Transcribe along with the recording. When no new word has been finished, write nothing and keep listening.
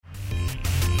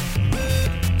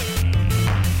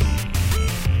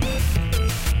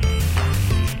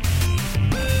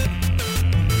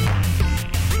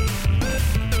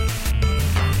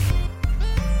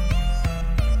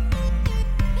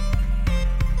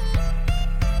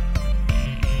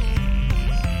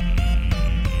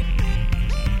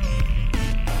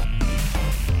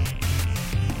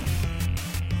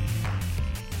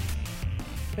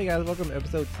guys, welcome to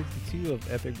episode 62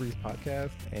 of Epic Breeze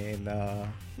Podcast, and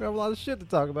we have a lot of shit to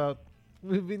talk about.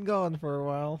 We've been gone for a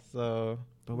while,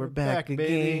 but we're back again.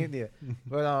 baby. Yeah,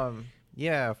 but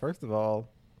yeah. First of all,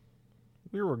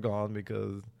 we were gone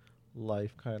because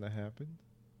life kind of happened,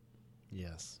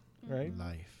 Yes. right?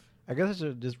 Life. I guess I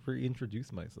should just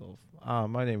reintroduce myself.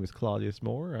 My name is Claudius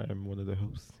Moore. I'm one of the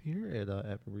hosts here at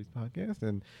Epic Breeze Podcast,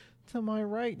 and to my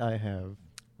right, I have.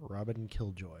 Robin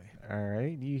Killjoy. All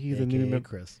right, he's a AKA new member.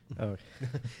 Chris. Oh.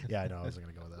 Yeah, I know. I wasn't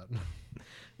going to go with that.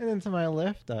 And then to my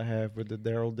left, I have with the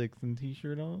Daryl Dixon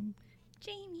T-shirt on.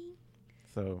 Jamie.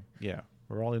 So yeah,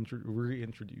 we're all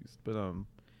reintroduced. But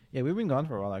yeah, we've been gone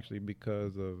for a while actually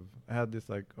because of I had this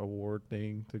like award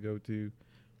thing to go to,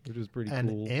 which was pretty An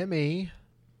cool. Emmy.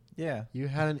 Yeah, You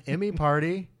had an Emmy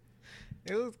party.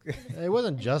 it was. It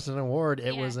wasn't just an award.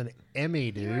 It Yeah. was an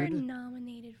Emmy, You were dude.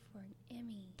 nominated for an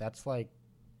Emmy. That's like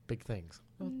big things.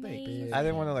 Well, thanks. Amazing. I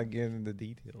didn't want to like get into the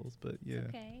details, but yeah,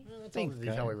 Okay. That's Thanks, all the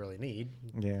detail guys. we really need.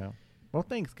 yeah. Well,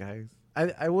 thanks, guys.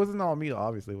 I wasn't all me.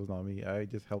 Obviously, it was not me. I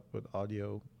just helped with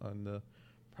audio on the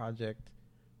project.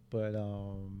 But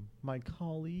my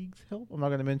colleagues help. I'm not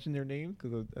going to mention their names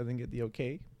because I didn't get the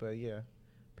okay. But yeah,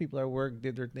 people at work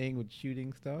did their thing with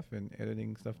shooting stuff and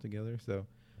editing stuff together. So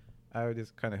I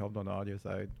just kind of helped on the audio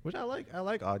side, which I like. I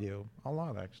like audio a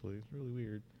lot, actually. It's really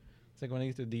weird. It's like when I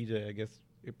used to DJ, I guess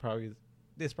it's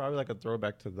probably like a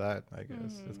throwback to that, I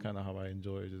guess. That's kind of how I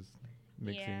enjoy just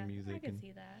mixing yeah, music. I can and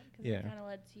see that because yeah. it kind of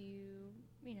lets you,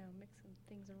 mix some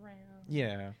things around.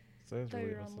 yeah. So that's Throw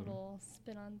really your own awesome. little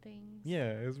spin on things. Yeah,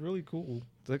 it's really cool.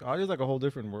 It's like audio's like a whole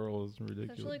different world. It's ridiculous.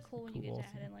 So it's really cool when you get to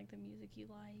awesome. add in like the music you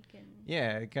like and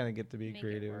Yeah, it kind of get to be make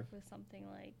creative. it work with something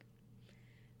like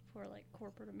for like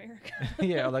corporate America.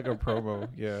 Yeah, like a promo,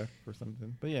 yeah, for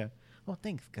something. But yeah. Well,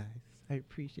 thanks, guys. I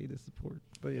appreciate the support.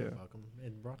 But yeah. You're welcome.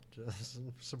 And brought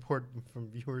some support from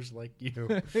viewers like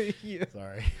you. Yeah.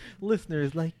 Sorry.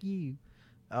 Listeners like you.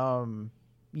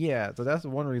 Yeah, so that's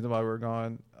one reason why we're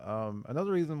gone.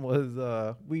 Another reason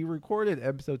was we recorded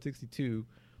episode 62,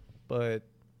 but it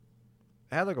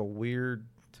had like a weird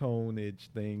tonage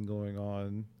thing going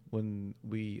on when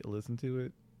we listened to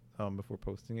it before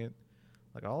posting it.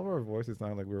 Like all of our voices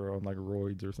sounded like we were on like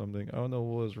roids or something. I don't know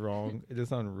what was wrong. It just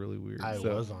sounded really weird. I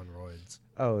So- was on roids.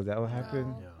 Oh, is that what happened?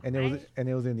 No. Yeah. And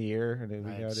it was in the air, and then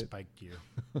we I got had it. spiked you.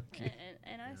 Okay.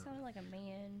 and I sounded like a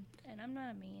man, and I'm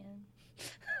not a man.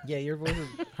 Yeah,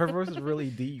 her voice is really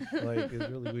deep. Like it's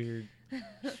really weird.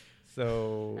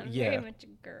 So I'm yeah, very much a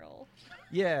girl.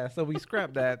 yeah. So we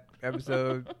scrapped that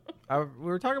episode. We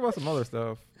were talking about some other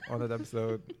stuff on that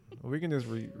episode. We can just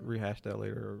rehash that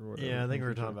later or whatever. Yeah, I think we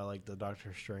were talking about like the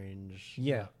Doctor Strange.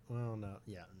 Yeah. Well, no.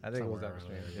 Yeah. I think it was somewhere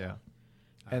Doctor around Strange. there,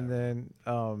 Yeah. And then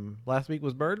last week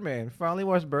was Birdman. Finally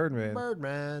watched Birdman.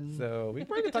 Birdman. So we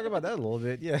probably can talk about that a little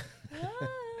bit. Yeah. Ah.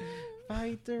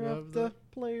 Fighter Love of the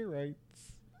playwrights.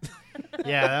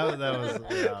 Yeah,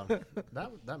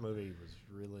 that was that movie was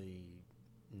really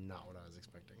not what I was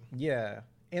expecting. Yeah,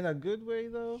 in a good way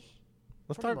though.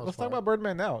 For the most Let's talk part. about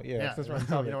Birdman now. Yeah, since we're on you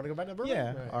topic. want to go back to Birdman?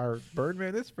 Yeah, Right. our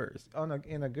Birdman is first.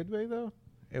 In a good way though.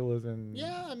 It was in.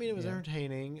 Yeah, I mean it was Yeah.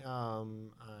 entertaining. I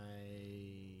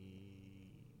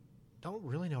don't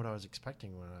really know what I was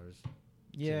expecting when I was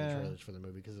seeing the Yeah. trailers for the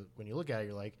movie because when you look at it,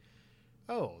 you're like,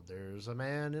 oh, there's a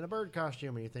man in a bird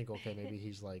costume, and you think, okay, maybe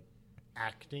he's like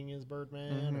acting as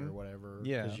Birdman or Mhm. whatever.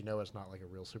 Yeah. because you know it's not like a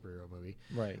real superhero movie.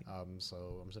 Right.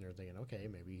 So I'm sitting there thinking, okay,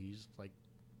 maybe he's like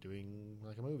doing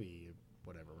like a movie,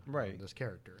 whatever, on Right. this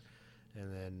character,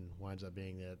 and then winds up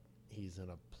being that he's in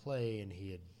a play and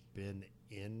he had been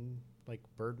in like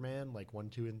Birdman, like 1,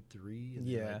 2, and 3. And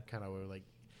Yeah. kind of were like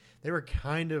they were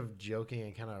kind of joking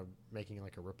and kind of making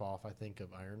like a ripoff, I think,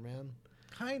 of Iron Man.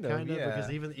 Kind of. Yeah.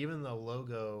 Because even the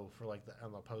logo for like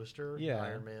on the poster, the Yeah.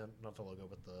 Iron Man, not the logo,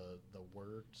 but the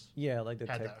words Yeah, like the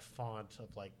had text. that font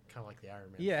of like kind of like the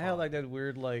Iron Man. Yeah, it had font. like that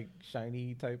weird like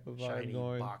shiny type of vibe shiny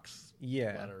going. box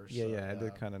Yeah. letters. Yeah, so, yeah. I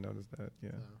did kind of notice that.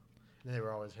 Yeah. so. And they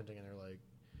were always hinting in there like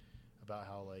about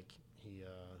how like he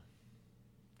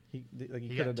He he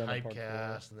could got have done a part four.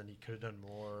 typecast and then he could have done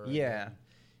more. and Yeah. then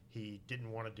he didn't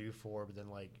want to do 4, but then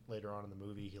like later on in the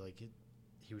movie he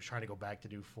was trying to go back to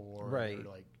do 4. Right. Or,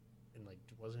 like and like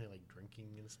wasn't he like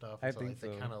drinking and stuff? I And think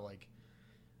they so. kind of like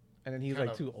And then he's kind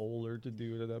like of- too older to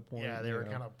do it at that point. yeah, they you were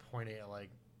know. kind of pointing at like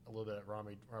a little bit at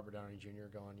Robert Downey Jr.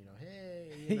 going,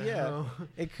 hey, Yeah. know.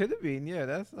 It could have been. Yeah,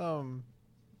 that's At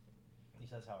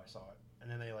least that's how I saw it.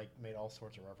 And then they like made all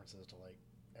sorts of references to like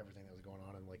everything that was going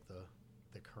on in like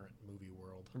the current movie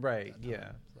world. at Right, that time.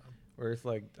 yeah. So, where it's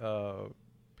like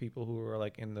people who are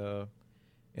like in the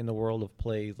world of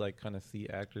plays, like kind of see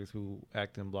actors who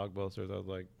act in blockbusters as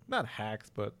like not hacks,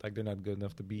 but like they're not good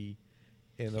enough to be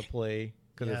in a play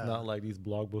because it's Yeah. not like these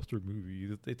blockbuster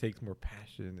movies. It takes more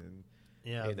passion and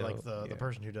Yeah, you know, like the yeah.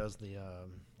 person who does the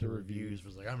The reviews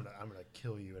was like, I'm gonna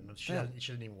kill you, and Yeah.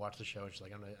 she didn't even watch the show. She's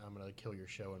like, I'm gonna kill your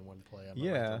show in one play. I'm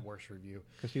Yeah. gonna write the worst review.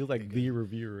 because she was like Because- the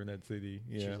reviewer in that city.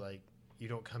 Yeah, She's like, you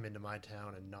don't come into my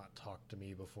town and not talk to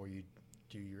me before you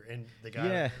do your. And the guy,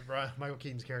 Yeah. Michael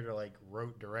Keaton's character, like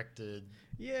wrote, directed,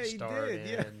 yeah, he starred did. in.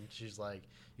 Yeah, She's like,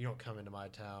 you don't come into my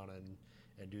town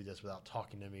and do this without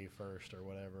talking to me first or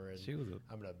whatever. And she was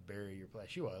I'm gonna bury your play.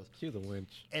 She was. a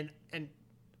winch. And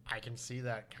I can see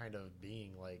that kind of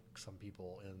being like some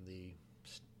people in the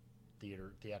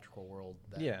theatrical world,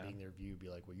 that Yeah. being their view, be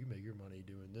like, well, you make your money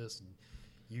doing this, and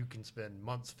you can spend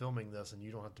months filming this, and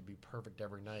you don't have to be perfect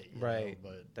every night, you Right. know,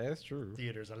 but That's true.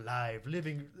 theater's alive,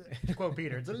 living. To quote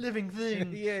Peter, it's a living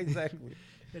thing. yeah, exactly. You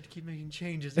have to keep making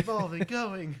changes, evolving,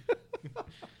 going.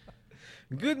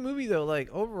 Good movie though. Like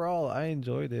overall, I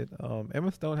enjoyed it.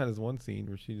 Emma Stone had this one scene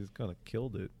where she just kind of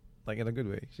killed it, like in a good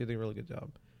way. She did a really good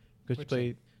job because Which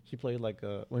scene? she played like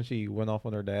when she went off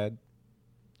on her dad,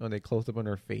 when they closed up on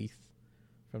her face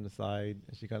from the side,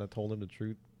 and she kind of told him the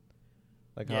truth,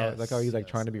 like how he's like Yes,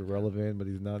 trying to be okay. relevant, but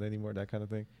he's not anymore. That kind of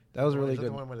thing. That was really Is that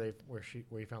good. the one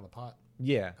where you found the pot?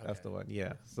 Yeah, that's Okay. the one.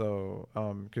 Yeah. So,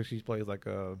 because she plays like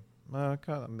a kind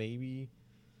of maybe,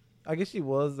 I guess she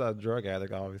was a drug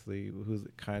addict, obviously, who's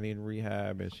kind of in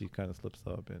rehab, and she kind of slips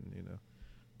up, and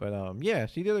but yeah,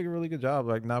 she did a really good job,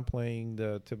 like not playing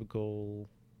the typical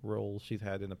role she's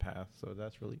had in the past. So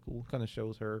that's really cool. Kind of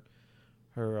shows her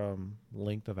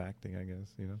length of acting, I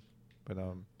guess, But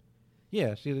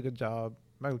yeah, she did a good job.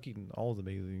 Michael Keaton, always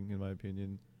amazing in my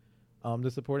opinion.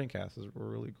 The supporting cast were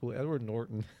really cool. Edward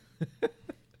Norton.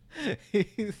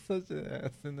 He's such an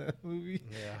ass in that movie.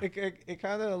 Yeah. It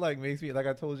kind of like makes me, like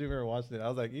I told you when we were watching it, I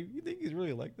was like, you think he's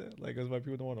really like that? Like that's why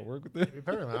people don't want to work with To him. be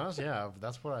perfectly honest, yeah,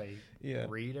 that's what I Yeah.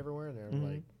 read everywhere, and they're Mhm.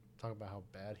 like talking about how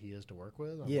bad he is to work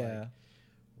with. I'm Yeah.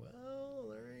 like, well,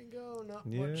 there you go. Not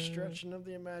Yeah. much stretching of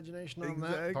the imagination on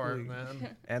that part, Exactly.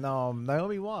 man. And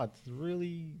Naomi Watts,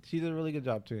 she did a really good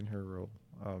job too in her role.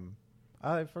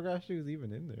 I forgot she was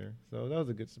even in there, so that was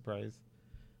a good surprise.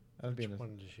 Which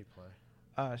one did she play?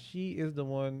 She is the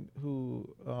one who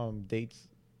dates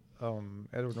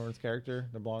Edward Norton's character,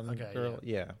 the blonde Okay, girl.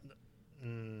 Yeah.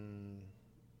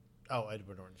 Oh,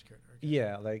 Edward Norton's character. Okay.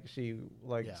 Yeah, like she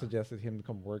Yeah. suggested him to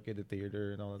come work at the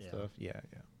theater and all that Yeah. stuff. Yeah,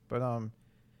 yeah. But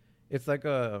it's like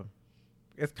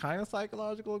it's kind of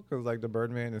psychological because like the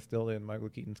Birdman is still in Michael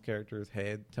Keaton's character's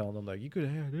head, telling him like you could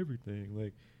have had everything,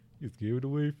 like you just gave it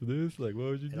away for this, like why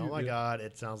would you And do? oh my that? God,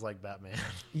 it sounds like Batman.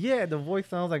 Yeah, the voice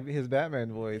sounds like his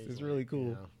Batman voice. He's It's really like,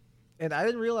 cool. yeah. And I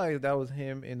didn't realize that was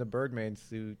him in the Birdman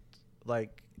suit,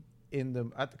 like in the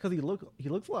because he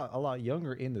looks a lot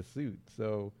younger in the suit.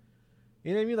 So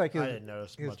you know what I mean? Like I didn't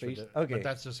notice his much. face- Of it, okay. but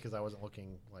that's just because I wasn't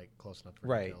looking like close enough for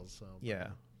Right. details. So yeah,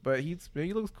 but he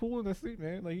looks cool in the suit,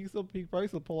 man. Like he probably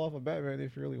still pull off a Batman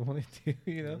if you really wanted to,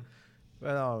 Yeah.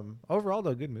 But overall,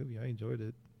 though, good movie. I enjoyed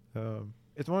it.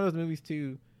 It's one of those movies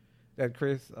too that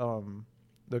Chris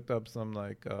looked up some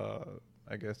like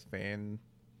I guess fan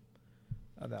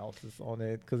analysis on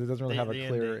it because it doesn't really have a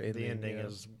clear ending. The ending yeah.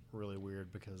 is really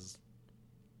weird because,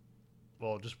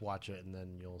 well, just watch it and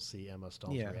then you'll see Emma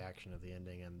Stone's Yeah. reaction at the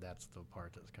ending, and that's the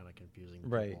part that's kind of confusing to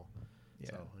Right. people. Yeah.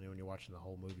 So and when you're watching the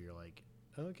whole movie, you're like,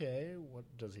 okay, what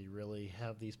does he really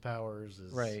have these powers?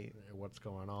 Right. What's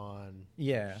going on?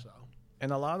 Yeah. So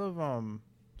And a lot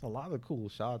of cool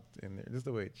shots in there. Just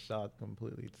the way it's shot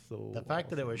completely. It's so the fact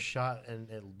that it was awesome. shot and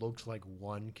it looks like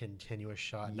one continuous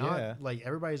shot, Yeah. not like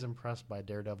everybody's impressed by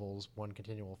Daredevil's one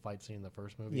continual fight scene in the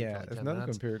first movie. Yeah, for like it's 10 nothing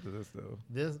minutes. compared to this though.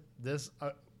 This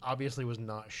obviously was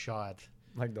not shot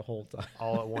Like the whole time.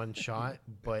 all at one shot,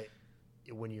 but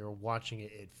when you're watching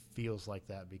it, it feels like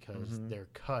that because Mhm. their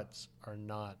cuts are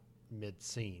not mid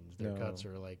scenes. Their No. cuts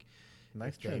are like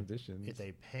Nice if they- transitions. if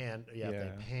they pan, if they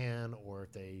Yeah. pan, or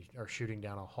if they are shooting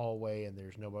down a hallway and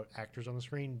there's no actors on the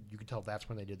screen, you can tell that's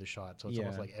when they did the shot. So it's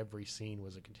almost Yeah. like every scene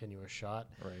was a continuous shot,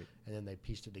 Right. and then they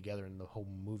pieced it together, and the whole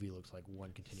movie looks like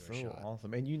one continuous So shot.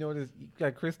 awesome. And you notice,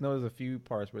 like Chris noticed a few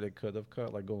parts where they could have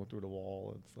cut, like going through the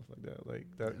wall and stuff like that.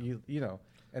 Like that, Yeah. you know.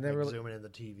 And then Like we're zooming in the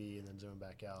TV and then zooming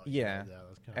back out. Yeah.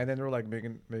 That's kind and then we're like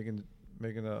making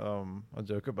a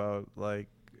joke about like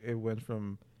it went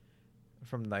from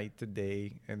night to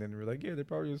day, and then we're like, yeah, they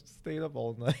probably just stayed up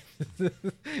all night.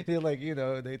 They like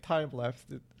they time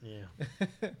lapsed it. yeah.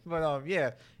 But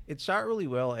yeah, it's shot really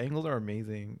well. Angles are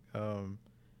amazing. I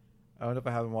don't know if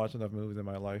I haven't watched enough movies in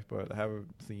my life, but I haven't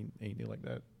seen anything like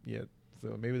that yet.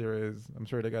 So maybe there is. I'm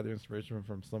sure they got their inspiration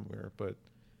from somewhere. But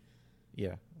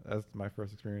yeah, that's my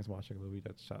first experience watching a movie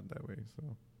that's shot that way. So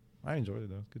I enjoyed it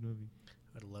though. It's a good movie.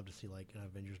 I'd love to see like an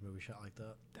Avengers movie shot like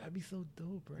that. That'd be so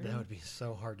dope, right? That would be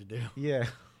so hard to do. Yeah.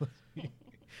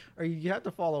 Or you have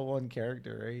to follow one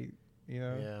character, right? You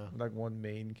know? Yeah. Like one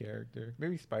main character.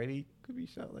 Maybe Spidey could be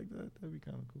shot like that. That'd be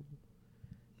kind of cool.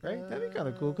 Right? That'd be kind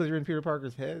of cool because you're in Peter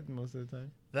Parker's head most of the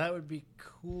time. That would be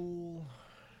cool.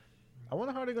 I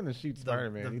wonder how they're going to shoot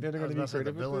Spider-Man. You think they're I going was to be about to say, the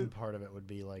creative with villain it? part of it would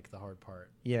be like the hard part.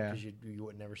 Yeah. Because you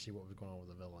would never see what was going on with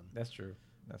the villain. That's true.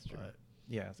 That's true. But,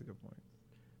 Yeah, that's a good point.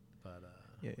 but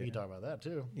Yeah, we yeah. can talk about that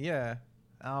too. Yeah.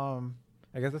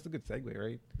 I guess that's a good segue,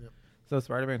 right? Yep. So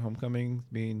Spider-Man Homecoming's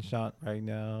being shot right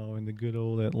now in the good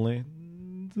old Atlanta.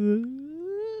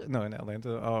 No, in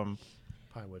Atlanta.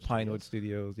 Pinewood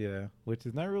Studios, yeah. Which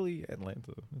is not really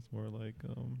Atlanta. It's more like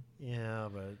Yeah,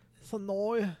 but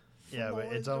Sonoy. yeah, but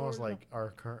Sonoy, it's almost Georgia. like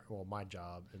our current. Well, my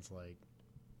job. It's like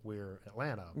we're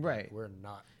Atlanta, but Right. We're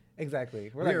not.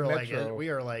 Exactly. We We're are like like Metro. we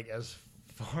are like as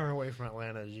far away from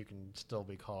Atlanta as you can still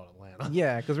be called Atlanta.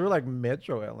 Yeah, because we're like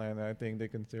Metro Atlanta. I think they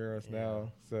consider us Yeah.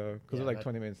 now. So because Yeah, we're like that-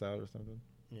 20 minutes out or something.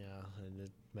 Yeah, and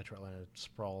Metro Atlanta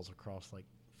sprawls across like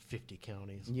 50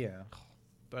 counties. Yeah.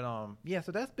 But yeah,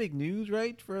 so that's big news,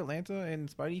 right, for Atlanta and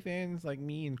Spidey fans like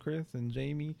me and Chris and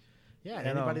Jamie. Yeah, and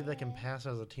And, anybody that can pass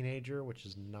as a teenager, which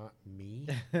is not me.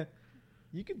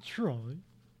 You can try.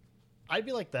 I'd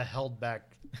be like the held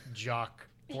back jock,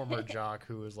 former jock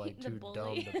who was like The too bully.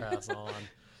 dumb to pass on.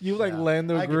 You like Yeah,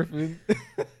 Lando I could- Griffin.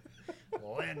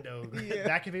 Lando. Yeah.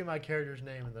 That could be my character's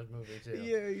name in this movie too.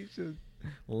 Yeah, you should.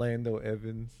 Lando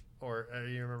Evans. Or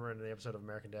you remember in the episode of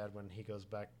American Dad when he goes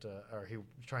back to, or he was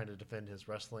trying to defend his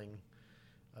wrestling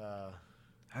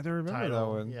I don't remember title.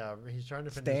 that one. Yeah, he's trying to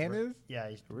defend Stan his is? Yeah,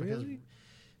 he's, Really?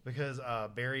 because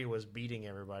Barry was beating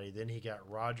everybody. Then he got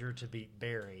Roger to beat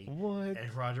Barry. What?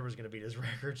 And Roger was going to beat his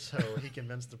record, so he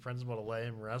convinced the principal to let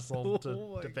him wrestle to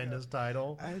Oh my defend God. his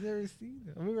title. I've never seen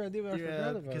it. I remember I did, but I Yeah, forgot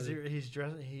about because it. he's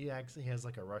dressed. He has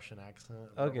like a Russian accent.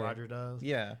 Okay. Roger does.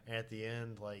 Yeah. And at the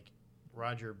end, like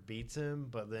Roger beats him,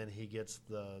 but then he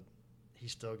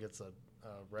still gets a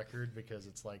record because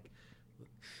it's like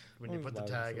when you Always put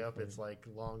the loud, tag so up, funny. it's like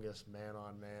longest man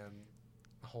on man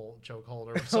choke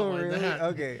holder or Oh, something really? like that.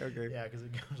 Okay, okay. Yeah, because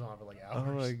it goes on for like Oh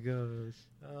hours. my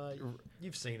gosh.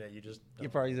 You've seen it. You just You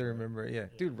don't probably don't remember it. Yeah.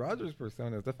 Dude, Roger's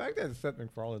personas. The fact that Seth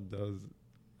MacFarlane does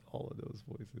all of those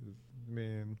voices,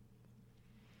 man.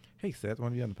 Hey, Seth,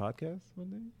 want to be on the podcast one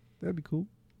day? That'd be cool.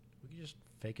 We could just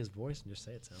fake his voice and just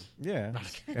say it to him.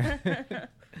 Yeah.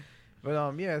 But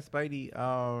yeah,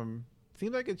 Spidey.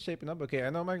 Seems like it's shaping up okay.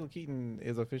 I know Michael Keaton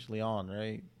is officially on,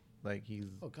 right? Like he's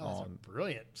Oh god, on. that's a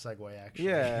brilliant segue actually.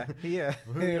 Yeah, yeah.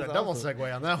 We're gonna It's double awesome.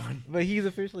 segue on that one. But he's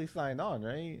officially signed on,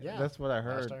 right? Yeah, That's what I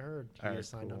heard. Last I heard, he Alright, was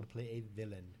signed on cool. to play a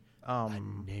villain. A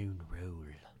Um, known role.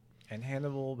 and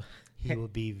Hannibal. He will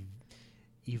be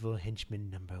evil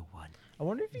henchman number 1. I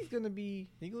wonder if he's gonna be.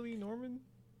 He gonna be Norman?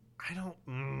 I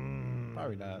don't.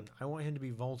 Probably not. I want him to be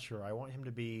Vulture. I want him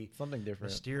to be Something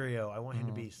different. Mysterio. I want him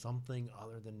to Mhm. be something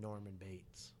other than Norman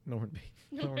Bates. Norman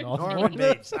Bates. Norman Norman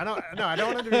Bates. I don't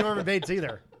want him to be Norman Bates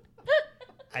either.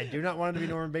 I do not want him to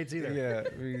be Norman Bates either.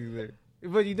 Yeah, me either.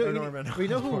 But you know, Or Norman you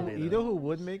know Osborn who either. you know who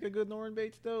would make a good Norman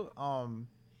Bates though?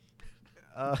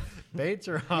 Bates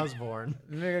or Osborne?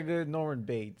 Make a good Norman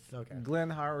Bates. Okay. Glenn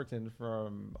Howerton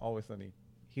from Always Sunny.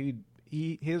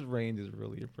 His range is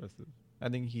really impressive. I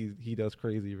think he does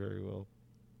crazy very well.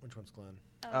 Which one's Glenn?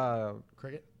 Oh,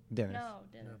 Cricket? Dennis. no,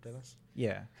 Dennis. No, Dennis.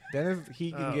 Yeah, Dennis.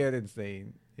 He can Oh. get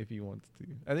insane if he wants to.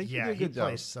 I think Yeah, he did a he good job.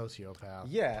 plays sociopath.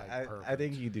 Yeah, like, I perfect.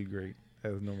 think he do great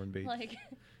as Norman Bates. Like,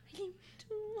 he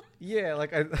too. Yeah,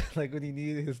 like like when he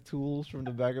needed his tools from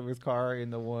the back of his car in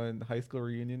the one high school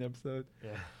reunion episode.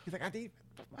 Yeah. He's like, I need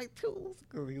my tools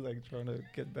because he's like trying to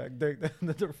get back.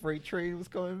 The freight train was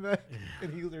coming back,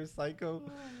 and he was their psycho.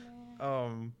 Oh,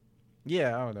 no.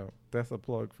 Yeah, I don't know. That's a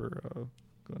plug for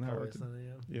Glenn Always Howerton. Sunny,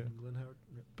 Yeah. Glenn Howard.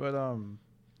 Yeah. But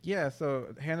yeah.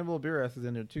 So Hannibal Buress is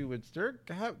in there too, which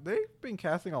they've been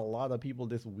casting a lot of people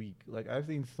this week. Like I've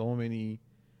seen so many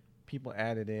people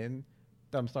added in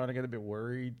that I'm starting to get a bit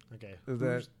worried. Okay. Is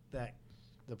Who's that?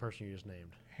 The person you just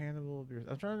named. Hannibal Buress.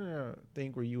 I'm trying to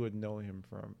think where you would know him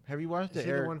from. Have you watched Is he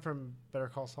Eric? the one from Better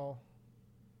Call Saul?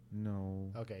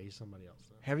 No. Okay, he's somebody else.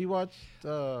 Then. Have you watched?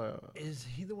 Is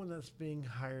he the one that's being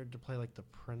hired to play like the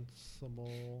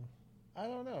principal? I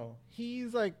don't know.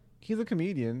 He's a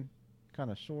comedian, kind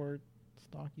of short,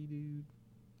 stocky dude,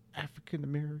 African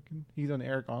American. He's on the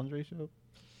Eric Andre show.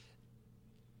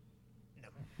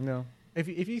 No. If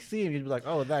you see him, you'd be like,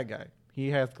 oh, that guy. He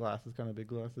has glasses, kind of big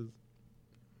glasses.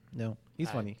 No, he's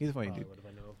funny. He's a funny dude. What do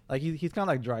I know? Like he's kind of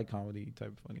like dry comedy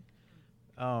type funny.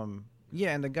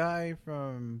 Yeah, and the guy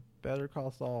from Better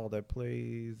Call Saul that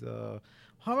plays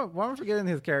why am I forgetting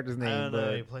his character's name? I don't know.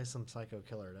 But He plays some psycho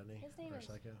killer, doesn't he? His name Or is,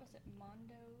 psycho. was it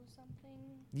Mondo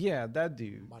something? yeah, that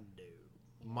dude.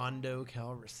 Mondo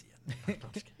Calrissian. No, I'm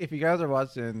just kidding. If you guys are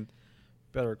watching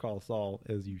Better Call Saul,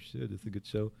 as you should, it's a good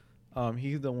show.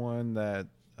 He's the one that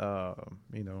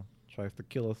tries to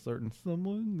kill a certain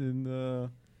someone and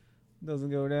doesn't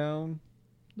go down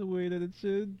the way that it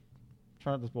should.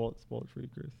 Trying to spoil it for you,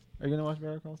 Chris. Are you gonna watch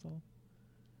Better Call Saul?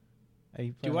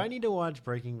 Do I need to watch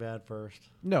Breaking Bad first?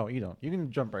 No, you don't. You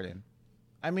can jump right in.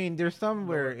 I mean, there's some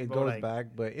where it But goes would I- back,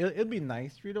 but it'd be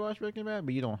nice for you to watch Breaking Bad,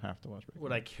 but you don't have to watch Breaking Would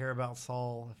Bad. I care about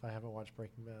Saul if I haven't watched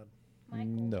Breaking Bad? Michael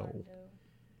No. Mondo.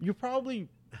 You probably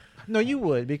no, you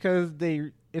would because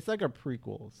it's like a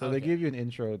prequel, so they Okay. give you an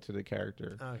intro to the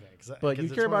character. Okay, But you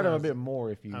care about him a bit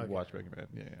more if you Okay. watch Breaking Bad.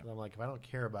 Yeah, I'm like, if I don't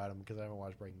care about him because I haven't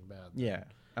watched Breaking Bad, yeah.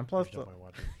 And I plus, just don't want to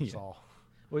watch yeah. Saul.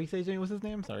 what do you say, Jimmy? What's his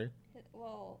name? Sorry.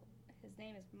 His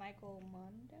name is Michael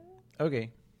Mondo.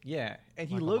 Okay, yeah, and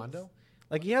he Michael looks Mondo?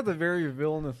 like he has a very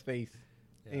villainous face,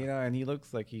 Yeah. and he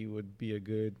looks like he would be a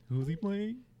good. Who's he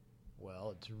playing?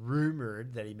 Well, it's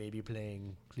rumored that he may be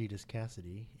playing Cletus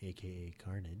Cassidy, aka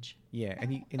Carnage, Yeah,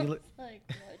 and he look Like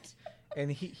what?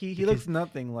 and he Because- looks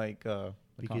nothing like the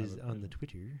because comic on the book.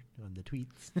 Twitter, on the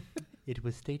tweets, it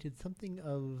was stated something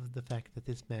of the fact that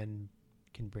this man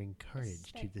can bring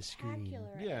carnage to the screen.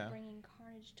 Spectacular at Yeah. bringing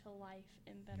carnage to life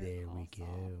in Better There Call we Saul.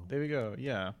 go. There we go.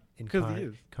 Yeah, And 'Cause he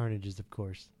is. Carnage is, of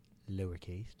course,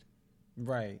 lowercase,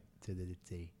 right. so that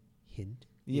it's a hint.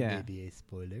 Yeah. It may be a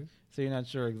spoiler. So you're not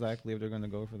sure exactly if they're going to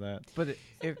go for that, but if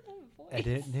With that voice. I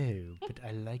don't know, but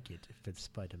I like it for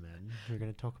Spider-Man. We're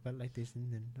going to talk about it like this,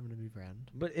 and then I'm going to move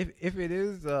around. but if it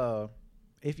is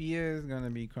if he is going to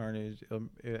be Carnage,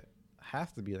 it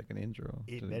has to be like an intro.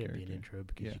 It to the better be an character. intro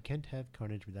because Yeah. you can't have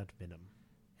Carnage without Venom.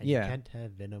 And Yeah. you can't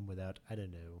have Venom without, I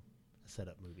don't know, a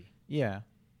setup movie. Yeah,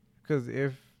 because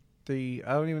if I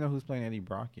don't even know who's playing Eddie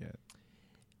Brock yet.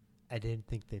 I didn't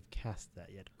think they've cast that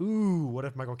yet. Ooh, what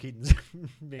if Michael Keaton's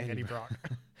being Eddie Eddie Brock.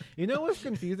 Brock? You know what's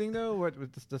confusing though? What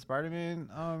with the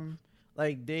Spider-Man?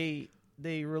 Like they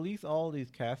release all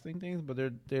these casting things, but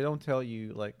they don't tell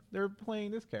you like they're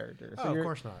playing this character. So Oh, of you're,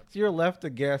 course not. So you're left to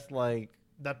guess like.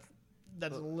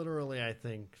 That's literally, I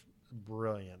think,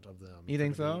 brilliant of them. You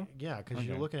think so? Yeah, because Okay.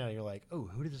 you're looking at it, you're like, oh,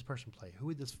 who did this person play? Who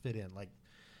would this fit in? Like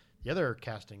the other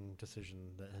casting decision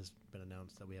that has been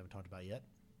announced that we haven't talked about yet.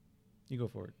 You go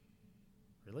for it.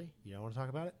 Really? You don't want to talk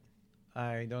about it?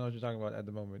 I don't know what you're talking about at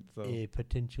the moment. So. A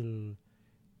potential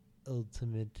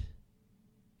ultimate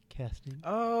casting.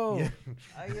 Oh.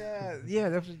 Yeah. Yeah,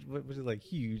 that's which is like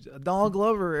huge. Donald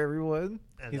Glover, everyone.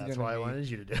 And He's that's gonna why I be- wanted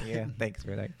you to do it. Yeah, thanks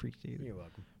for that. I appreciate it. You're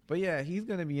welcome. But yeah, he's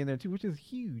gonna be in there too, which is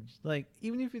huge. Like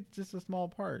even if it's just a small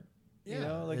part, you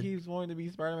know, like he's wanting to be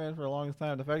Spider-Man for the longest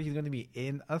time. The fact that he's gonna be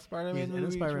in a Spider-Man He's movie, in a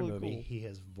is Spider-Man really movie. cool. He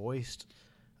has voiced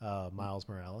Miles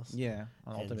Morales. Yeah,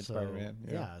 on And Ultimate so, Spider-Man.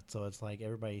 Yeah, so it's like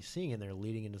everybody's seeing it and they're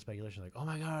leading into speculation like, oh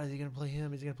my God, is he going to play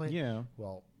him? Is he going to play him? Yeah.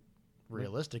 Well,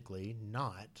 realistically,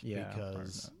 not. Yeah, probably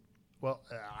Because, not. well,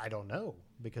 I don't know.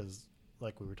 Because,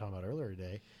 like we were talking about earlier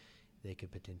today, they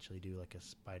could potentially do like a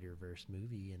Spider-Verse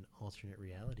movie in alternate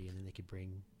reality and then they could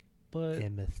bring But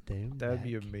Emma Stone that'd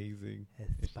be back amazing. as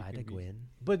if she could Spider-Gwen.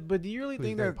 But do you really Who's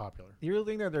think very that popular. you really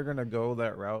think that they're gonna go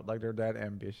that route? Like they're that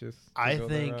ambitious? to I go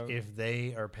that think route? if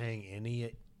they are paying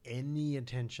any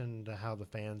attention to how the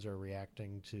fans are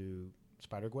reacting to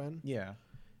Spider-Gwen yeah.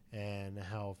 and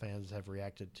how fans have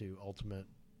reacted to Ultimate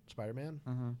Spider-Man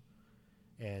Mm-hmm.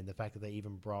 and the fact that they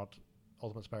even brought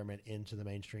Ultimate Spider-Man into the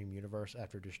mainstream universe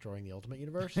after destroying the Ultimate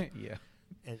Universe, yeah.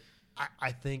 and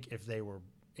I think if they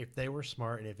were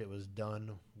smart and if it was done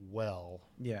well,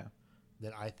 Yeah.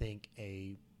 then I think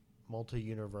a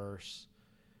multi-universe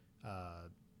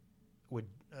would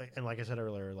and like I said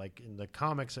earlier, like in the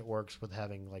comics it works with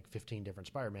having like 15 different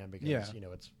Spider-Man because Yeah. you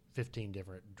know it's 15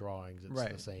 different drawings, it's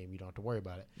Right. the same, you don't have to worry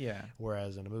about it. Yeah.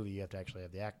 Whereas in a movie you have to actually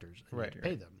have the actors and you have Right, to pay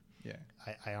right. them.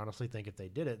 Yeah. I honestly think if they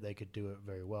did it, they could do it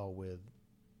very well with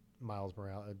Miles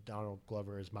Morales, Donald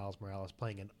Glover as Miles Morales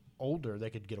playing an older.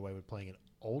 They could get away with playing an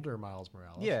older Miles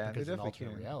Morales, Yeah, they because it's an definitely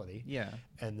alternate can. reality. Yeah.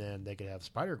 And then they could have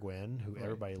Spider Gwen, who Right.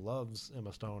 everybody loves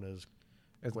Emma Stone as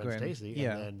As Gwen Stacy,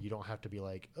 Yeah. and then you don't have to be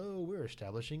like, oh, we're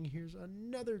establishing here's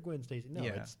another Gwen Stacy. No,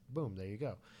 Yeah. it's boom, there you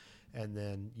go. And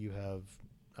then you have.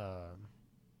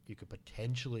 You could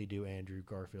potentially do Andrew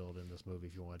Garfield in this movie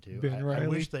if you want to. Ben I Reilly.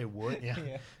 wish they would. Yeah.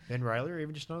 Yeah. Ben Riley, or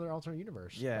even just another alternate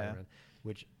universe. Yeah. Spider-Man,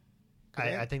 which Could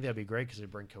they- I think that'd be great because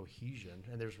it'd bring cohesion.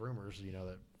 And there's rumors, you know,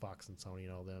 that Fox and Sony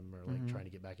and all them are like Mhm. trying to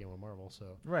get back in with Marvel.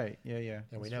 So, Right. Yeah. Yeah.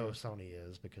 and we That's know true. Sony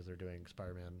is because they're doing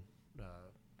Spider-Man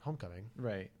Homecoming.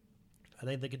 Right. I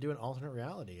think they could do an alternate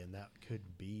reality, and that could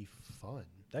be fun.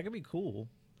 That could be cool.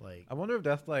 Like I wonder if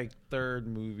that's like third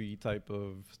movie type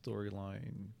of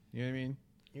storyline. You know what I mean?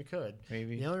 you could.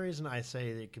 Maybe. The only reason I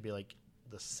say that it could be like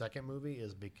the second movie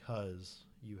is because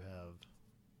you have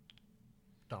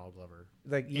Donald Glover.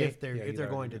 Like If they're yeah, if he's they're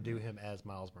already going to been do there. him as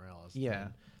Miles Morales, Yeah.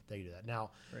 then they can do that.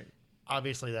 Now, Right.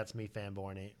 obviously, that's me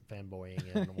fanboying it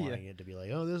and wanting it to be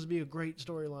like, oh, this would be a great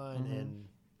storyline. Mhm. And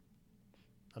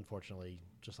unfortunately,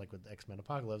 just like with X-Men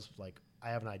Apocalypse, like I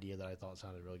have an idea that I thought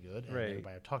sounded really good, and Right.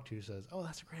 everybody I've talked to says, oh,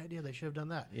 that's a great idea. They should have done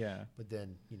that. Yeah. But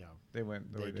then, you know, They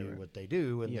went the they way they do went. what they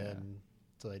do, and Yeah. then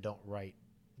so they don't write.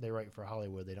 They write for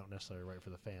Hollywood. They don't necessarily write for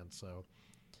the fans. So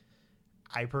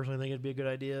I personally think it'd be a good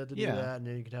idea to do Yeah. that, and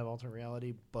then you could have alternate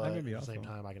reality. But could at be the same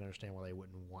awesome. time, I can understand why they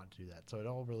wouldn't want to do that. So it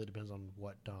all really depends on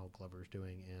what Donald Glover is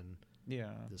doing in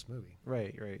Yeah. this movie.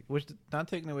 Right. Right. Which not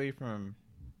taking away from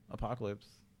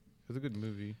Apocalypse. It was a good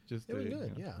movie. Just It was to,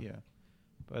 good, you know, yeah. Yeah.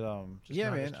 But Just yeah,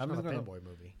 not, man. it's I'm not just a gonna. fanboy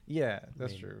movie. Yeah,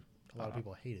 that's mean, true. A lot of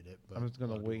people hated it, but I'm just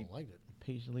gonna a lot of wait. people liked it.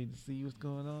 Patiently to see what's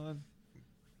going on.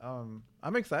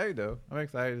 I'm excited though. I'm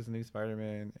excited. It's a new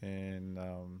Spider-Man, and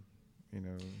you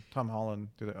know, Tom Holland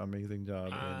did an amazing job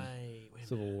in Wait a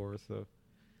Civil minute. War. So,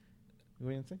 you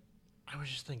didn't say? I was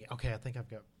just thinking. Okay, I think I've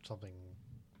got something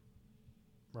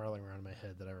rattling around in my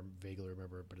head that I vaguely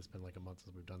remember, but it's been like a month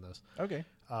since we've done this. Okay.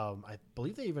 I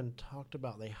believe they even talked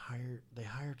about they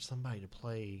hired somebody to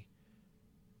play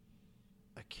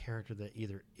a character that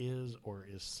either is or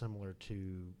is similar to,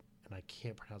 and I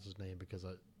can't pronounce his name because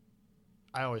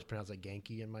I always pronounce it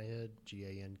Genki in my head,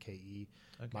 Ganke.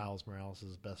 Okay. Miles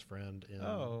Morales' best friend in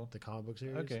Oh. the comic book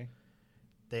series. Okay.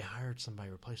 They hired somebody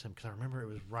to replace him because I remember it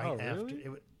was right Oh, after really?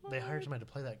 they hired What? somebody to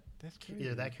play that That's crazy.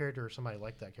 either that character or somebody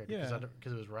like that character Yeah.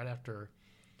 because it was right after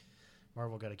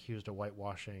Marvel got accused of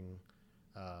whitewashing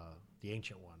the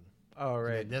Ancient One. Oh, And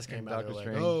right. then this came And out. They're Doctor like,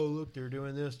 Strange. oh, look, they're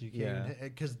doing this. You Yeah. can't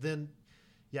because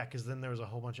then there was a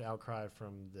whole bunch of outcry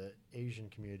from the Asian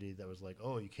community that was like,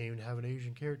 oh, you can't even have an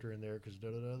Asian character in there because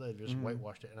they just Mhm.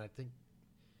 whitewashed it. And I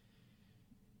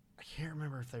can't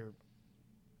remember if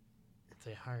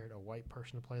they hired a white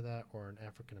person to play that or an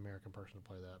African American person to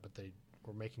play that, but they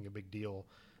were making a big deal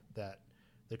that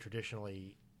the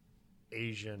traditionally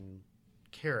Asian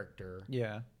character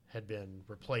Yeah. had been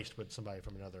replaced with somebody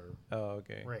from another Oh,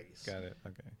 okay. race. Got it.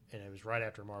 Okay. And it was right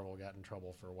after Marvel got in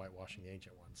trouble for whitewashing the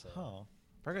Ancient One. So Huh.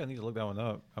 Probably gonna need to look that one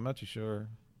up. I'm not too sure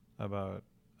about.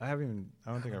 I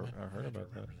don't think I heard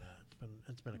about that.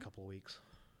 It's been a couple of weeks.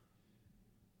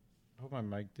 I hope my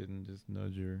mic didn't just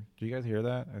nudge your. Do you guys hear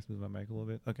that? I smoothed my mic a little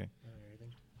bit. Okay.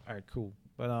 All right. Cool.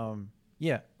 But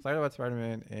yeah, excited about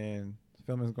Spider-Man, and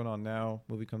filming is going on now.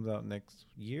 Movie comes out next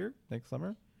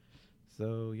summer.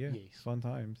 So yeah, Yes. fun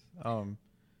times.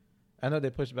 I know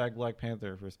they pushed back Black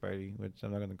Panther for Spidey, which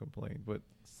I'm not gonna complain. But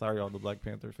sorry, all the Black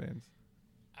Panther fans.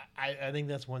 I think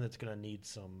that's one that's going to need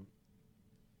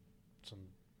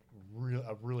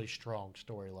a really strong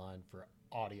storyline for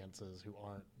audiences who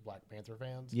aren't Black Panther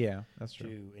fans Yeah, that's true.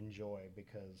 to enjoy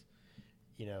because,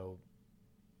 you know,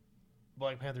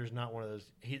 Black Panther is not one of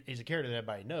those. He's a character that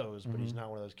everybody knows, but he's Mhm. not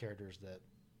one of those characters that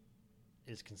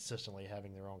is consistently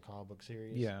having their own comic book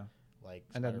series. Yeah, like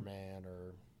And then- Spider-Man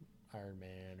or Iron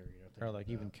Man or things or like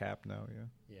even that. Cap now. Yeah.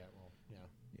 Yeah, well, yeah.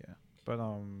 Yeah. But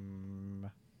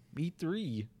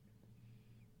E3.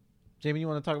 Jamie, you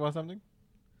want to talk about something?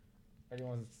 Or do you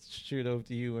want to shoot over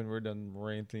to you when we're done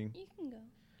ranting? You can go.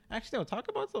 Actually, no. Talk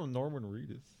about some Norman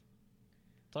Reedus.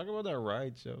 Talk about that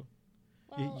ride show.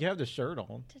 Well, You have the shirt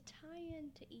on. to tie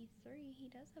into E3, he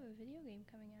does have a video game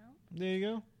coming out. There you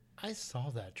go. I saw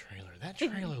that trailer. That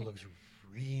trailer looks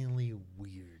really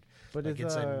weird. But Like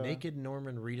it's a uh, naked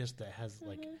Norman Reedus that has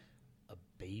like Mhm. a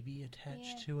baby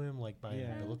attached Yeah. to him, like by Yeah. I an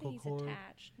don't umbilical think he's cord.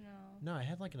 attached, no. No, it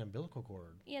had like an umbilical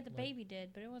cord. Yeah, the Like- baby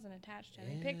did, but it wasn't attached to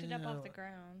him. He picked it up off the Yeah.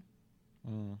 ground.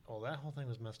 Oh, that whole thing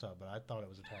was messed up, but I thought it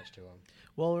was attached to him.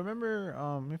 Well, remember,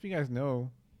 if you guys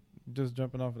know, just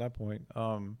jumping off of that point,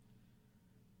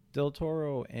 Del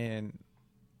Toro and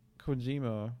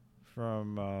Kojima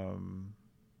from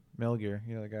Metal Gear,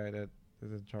 you know, the guy that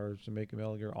is in charge to make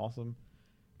Metal Gear awesome,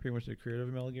 pretty much the creator of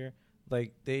Metal Gear,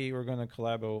 like they were going to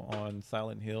collabo on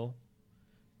Silent Hill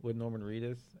with Norman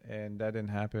Reedus, and that didn't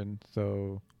happen.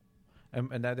 So, and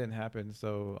that didn't happen.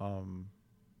 So,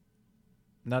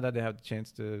 now that they have the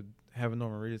chance to have a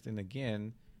Norman Reedus in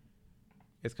again,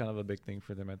 it's kind of a big thing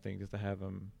for them, I think, just to have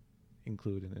him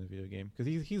included in the video game because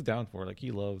he's down for it. Like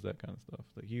he loves that kind of stuff.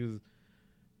 Like he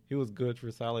was good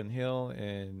for Silent Hill,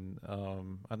 and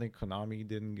I think Konami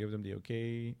didn't give them the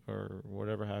okay or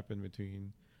whatever happened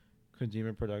between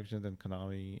Kojima Productions and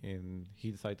Konami, and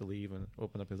he decided to leave and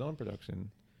open up his own production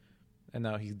and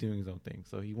now he's doing his own thing.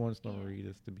 So he wants Norman Yeah.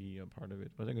 Reedus to be a part of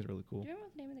it. I think it's really cool. Do you remember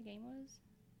what the name of the game was?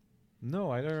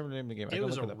 No, I don't remember the name of the game. I It can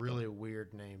was look a up, though. really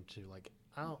weird name too. Like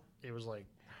I don't. It was like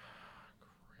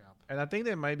crap. And I think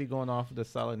they might be going off of the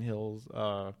Silent Hills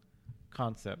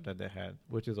concept that they had,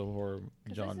 which is a horror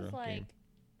 'Cause genre this is like, game.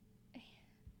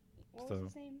 what So- was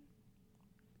his name?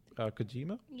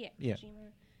 Kojima? Yeah, Yeah.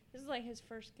 Kojima. This is like his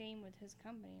first game with his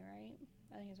company, right?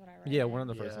 I think is what I read. Yeah, one of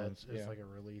the first Yeah, ones. it's Yeah. like a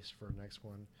release for next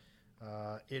one.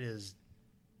 It is.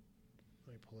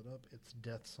 Let me pull it up. It's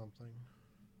Death something.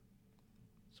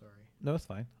 Sorry. No, it's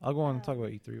fine. I'll go on and talk Um,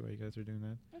 about E3 while you guys are doing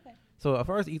that. Okay. So as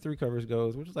far as E3 coverage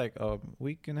goes, which is like a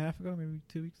week and a half ago, maybe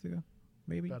 2 weeks ago,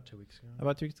 maybe About 2 weeks ago.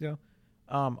 about 2 weeks ago.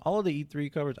 All of the E3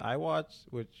 coverage I watched,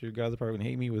 which you guys are probably gonna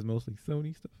hate me, was mostly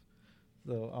Sony stuff.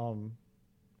 So,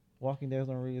 Walking Dead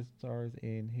already stars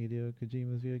in Hideo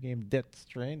Kojima's video game Death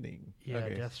Stranding. Yeah,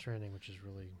 Okay. Death Stranding, which is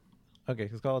really Okay,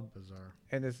 so it's called, bizarre.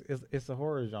 and it's a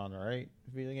horror genre, right?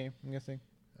 Video game, I'm guessing.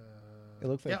 It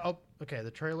looks like- Yeah. Oh, okay.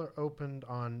 The trailer opened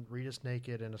on Reedus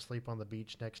naked and asleep on the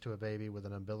beach next to a baby with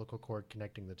an umbilical cord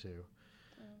connecting the two.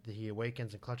 He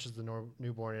awakens and clutches the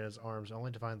newborn in his arms,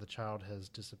 only to find the child has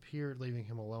disappeared, leaving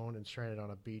him alone and stranded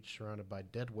on a beach surrounded by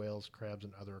dead whales, crabs,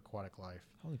 and other aquatic life.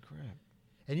 Holy crap!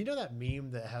 And you know that meme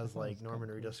that has That like sounds Norman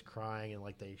kinda cool. Reedus crying and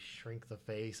like they shrink the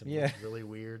face and Yeah. it's really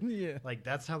weird. Yeah, Like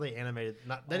that's how they animated.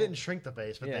 Not they Oh. didn't shrink the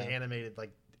face, but Yeah. they animated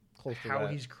like close to how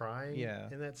that. he's crying Yeah.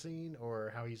 in that scene or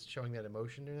how he's showing that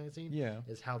emotion during that scene. Yeah.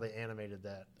 Is how they animated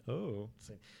that Oh,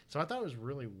 scene. So I thought it was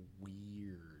really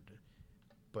weird,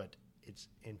 but it's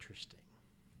interesting.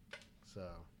 So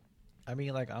I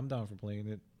mean, like I'm down for playing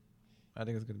it. I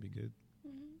think it's gonna be good.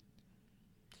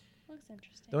 Looks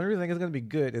interesting. The only reason I think it's gonna be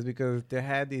good is because they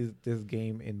had this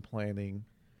game in planning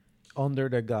under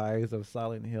the guise of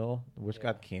Silent Hill, which Yeah.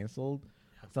 got canceled.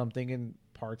 Yeah. So I'm thinking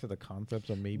parts of the concepts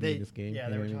are maybe they, in this game. yeah,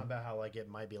 you they know were what I talking mean? about how like it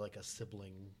might be like a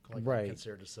sibling, like Right.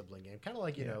 considered a sibling game, kind of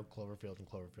like you Yeah. know Cloverfield and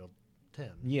Cloverfield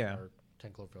 10, Yeah. or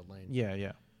 10 Cloverfield Lane. Yeah,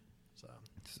 yeah. So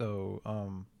So,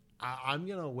 I'm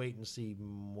gonna wait and see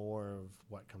more of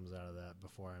what comes out of that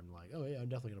before I'm like, oh yeah, I'm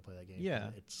definitely gonna play that game. 'Cause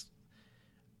Yeah.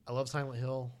 I love Silent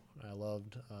Hill. I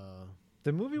loved.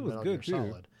 the movie was Metal good too. Gear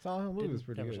Solid. Silent Hill movie was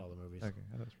pretty never good. saw the movies, Okay,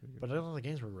 that was pretty good. but I thought the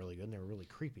games were really good and they were really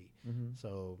creepy. Mhm.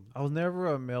 So I was never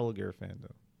a Metal Gear fan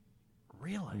though.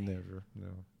 really, Never,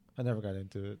 no. I never got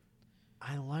into it.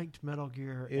 I liked Metal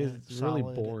Gear. It's and really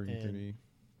Solid boring to and- me.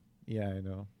 Yeah, I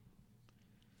know.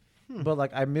 Hmm. But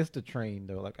like I missed the train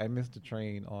though. Like I missed the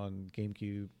train on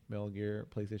GameCube, Metal Gear,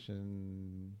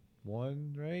 PlayStation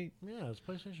 1, right? Yeah, it's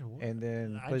PlayStation 1. And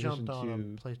then I PlayStation jumped 2.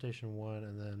 on PlayStation 1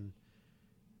 and then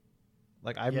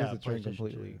Like I Yeah, missed the train PlayStation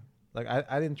completely. 2. Like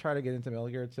I didn't try to get into Metal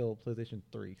Gear until PlayStation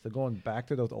 3. So going back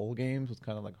to those old games was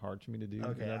kind of like hard for me to do. at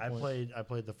okay, that point. I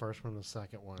played the first one and the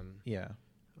second one. Yeah.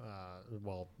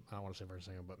 Well, I don't want to say first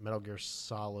and second, but Metal Gear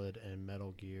Solid and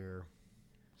Metal Gear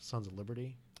Sons of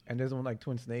Liberty. And there's one like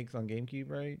Twin Snakes on GameCube,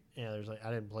 right? Yeah, there's like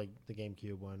I didn't play the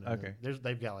GameCube one. and Okay. then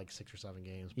they've got like 6 or 7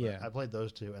 games. But Yeah. I played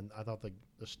those two, and I thought the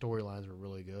storylines were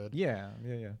really good. Yeah,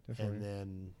 yeah, definitely. And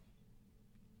then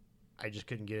I just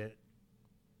couldn't get it.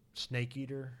 Snake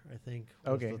Eater, I think.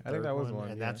 was Okay, the I think third that was one,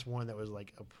 and yeah. that's one that was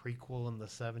like a prequel in the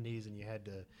 70s, and you had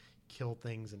to kill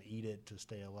things and eat it to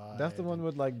stay alive. That's the one and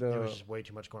with like there the was just way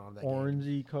too much going on in that game.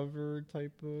 orangey cover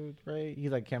type of, right?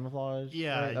 He's like camouflage.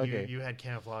 Yeah, right? Okay. you had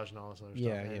camouflage and all this other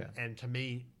Yeah, stuff. yeah. And to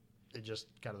me, it just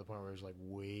got to the point where it was like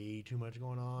way too much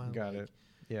going on. Got like, it.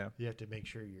 Yeah. You have to make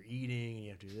sure you're eating, and you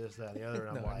have to do this, that, and the other.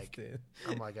 And I'm No, I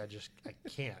like, understand. I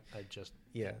can't.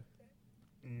 Yeah.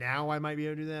 Now I might be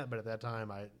able to do that, but at that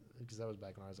time, because that was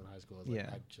back when I was in high school, I was like, Yeah.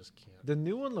 I just can't. The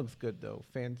new one looks good though.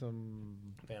 Phantom.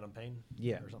 Phantom Pain?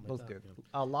 Yeah, Or something looks like that.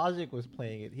 good. Logic was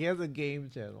playing it. He has a game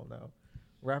channel now.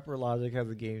 Rapper Logic has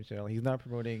a game channel. He's not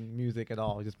promoting music at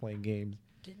all. He's just playing games.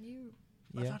 Didn't you?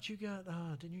 I Yeah. thought you got.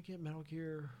 Didn't you get Metal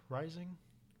Gear Rising?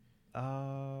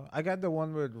 I got the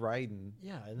one with Raiden.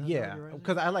 Yeah. isn't that Metal Yeah, Gear Rising?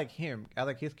 because I like him. I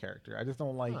like his character. I just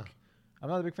don't like. Huh. I'm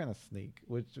not a big fan of Snake,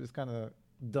 which is kind of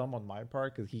dumb on my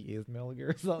part because he is Metal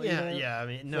Gear. So, Yeah, you know? yeah. I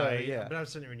mean, no, So, yeah. yeah. But I was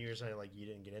sitting there when you were saying like you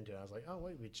didn't get into it. I was like, oh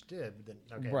wait, we just did. But then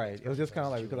okay, Right. makes It was just kind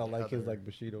of sense like that because you I would like his other- like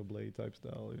Bushido blade type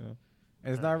style, you know.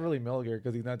 And it's not really Metal Gear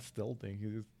because he's not stealthing.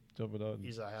 He's just jumping out. and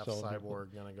He's a half shoving people.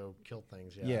 cyborg gonna go kill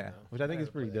things. Yeah, Yeah, know. which I think is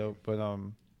gotta play pretty that dope.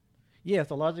 But yeah.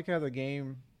 So Logic has a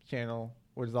game channel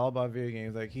which is all about video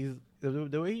games. Like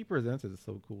the way he presents it is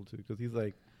so cool too because he's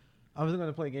like, I'm just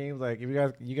gonna play games. Like if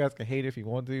you guys can hate it if you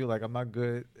want to. Like I'm not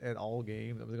good at all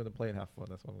games. I'm just gonna play and have fun.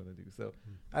 That's what I'm gonna do. So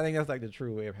I think that's like the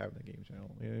true way of having a game channel.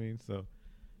 You know what I mean? So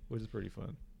which is pretty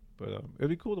fun. But it'd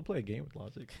be cool to play a game with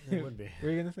Logic. It would be. What were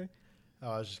you gonna say?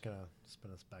 Oh, I was just gonna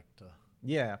spin us back to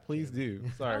Yeah, please do.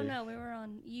 Oh Sorry. no, we were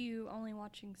on you only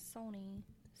watching Sony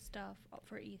stuff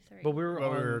for E3. But we were Well,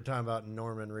 on, we were talking about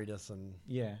Norman Reedus and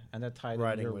yeah, and that tied in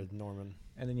riding your, with Norman.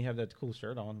 and then you have that cool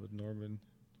shirt on with Norman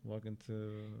walking to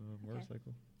a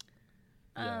motorcycle.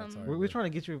 Yeah, sorry. We're trying to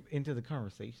get you into the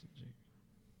conversation, Jake.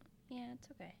 Yeah, it's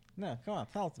okay. No, come on,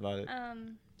 tell us about it.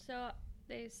 So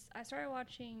I started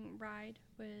watching Ride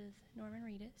with Norman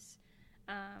Reedus.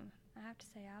 I have to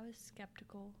say I was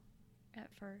skeptical at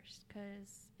first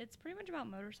because it's pretty much about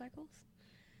motorcycles.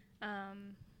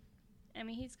 I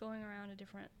mean, he's going around to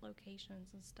different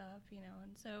locations and stuff, you know,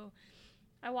 and so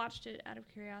I watched it out of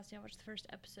curiosity. I watched the first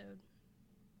episode.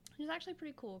 It was actually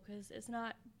pretty cool because it's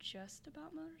not just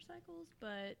about motorcycles,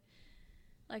 but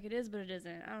like it is, but it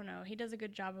isn't. I don't know. He does a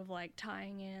good job of like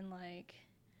tying in like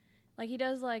he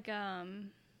does like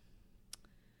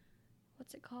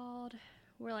what's it called?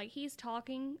 Where like he's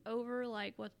talking over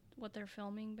like what they're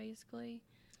filming basically.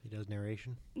 He does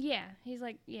narration. Yeah, he's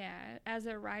like, yeah, as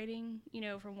they're riding, you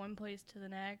know, from one place to the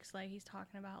next, like he's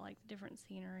talking about like the different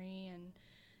scenery and,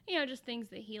 you know, just things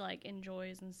that he like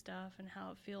enjoys and stuff and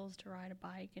how it feels to ride a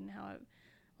bike and how it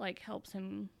like helps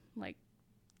him like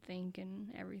think and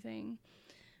everything.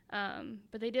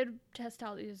 But they did test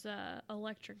out these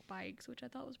electric bikes, which I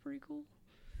thought was pretty cool.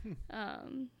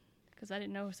 Because I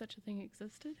didn't know such a thing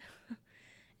existed.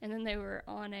 And then they were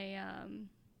on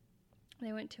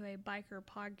they went to a biker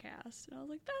podcast, and I was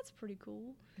like, that's pretty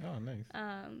cool. Oh, nice.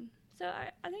 So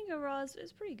I think overall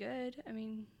it's pretty good. I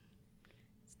mean,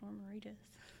 it's Norman Reedus,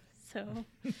 so.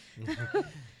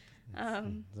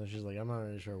 So she's like, I'm not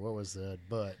really sure what was said,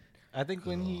 but I think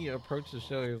when he approached the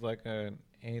show, he was like an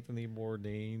Anthony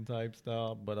Bourdain type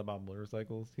style, but about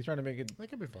motorcycles. He's trying to make it that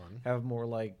could be fun. have more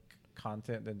like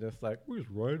content than just like we just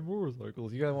ride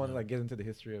motorcycles. You gotta want to like get into the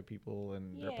history of people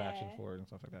and their passion Yeah. for it and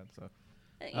stuff like that. So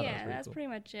Yeah, that's cool. pretty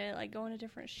much it. Like going to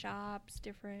different shops,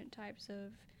 different types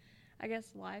of, I guess,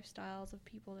 lifestyles of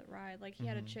people that ride. Like he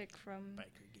had a chick from,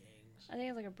 Biker gangs. I think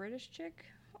it was like a British chick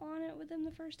on it with him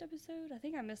the first episode. I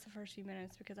think I missed the first few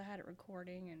minutes because I had it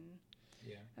recording, and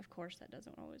yeah, of course that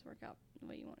doesn't always work out the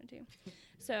way you want it to.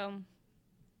 So,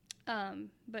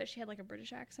 but she had like a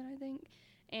British accent, I think,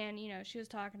 and you know she was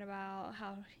talking about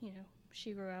how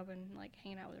she grew up and like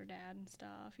hanging out with her dad and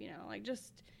stuff. You know, like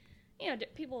just.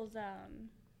 People's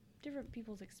different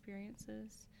people's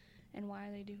experiences and why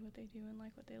they do what they do and like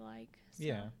what they like. So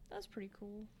yeah, that's pretty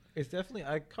cool. it's definitely.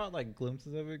 I caught like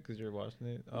glimpses of it because you're watching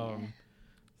it. Yeah.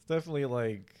 It's definitely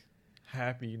like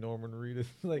happy Norman Reedus.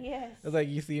 Like Yes. it's like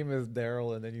you see him as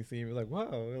Daryl, and then you see him like, wow,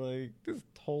 like this is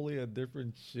totally a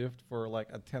different shift for like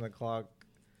a 10 o'clock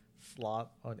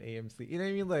slot on AMC. You know what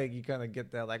I mean? Like you kind of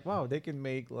get that like, wow, they can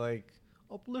make like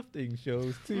uplifting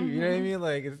shows too. You know what I mean?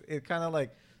 Like it kind of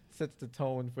like sets the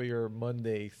tone for your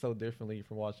Monday so differently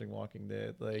from watching Walking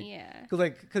Dead. Like, Yeah.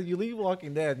 because you leave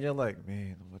Walking Dead and you're like,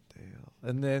 man, what the hell?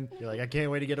 And then You're like, I can't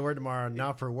wait to get to work tomorrow,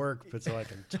 not for work, but so I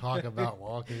can talk about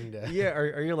Walking Dead. yeah,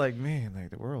 or you're like, man, like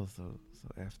the world's so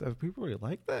effed up. People really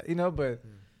like that, you know. But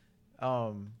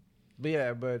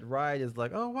but Ride is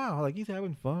like, oh wow, like he's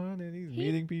having fun and he's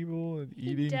meeting people and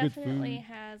He eating good definitely food.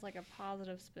 has like a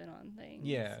positive spin on things.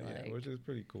 Yeah, like, which is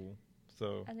pretty cool.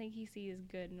 So I think he sees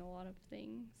good in a lot of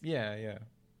things. yeah,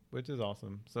 which is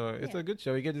awesome. So it's Yeah. a good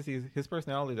show. You get to see his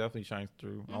personality definitely shines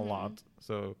through a lot.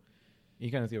 So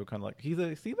you kind of see what kind of like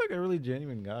seems like a really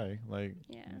genuine guy, like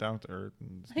Yeah. down to earth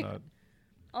and it's Like, not.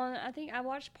 I think I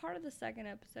watched part of the second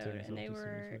episode, taking and they himself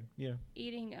too were seriously. Yeah.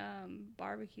 eating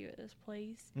barbecue at this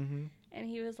place, Mm-hmm. and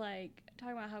he was like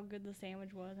talking about how good the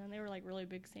sandwich was, and they were like really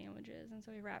big sandwiches, and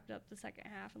so he wrapped up the second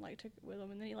half and like took it with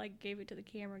him, and then he like gave it to the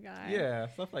camera guy. Yeah,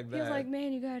 stuff like that. He was like,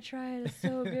 "Man, you gotta try it. It's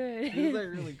so good." It was like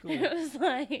really cool. It was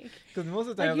like Because most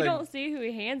of the like time, you don't see who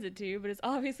he hands it to, but it's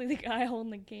obviously the guy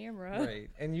holding the camera. right.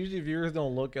 And usually viewers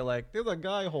don't look at like there's a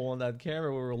guy holding that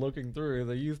camera we were looking through.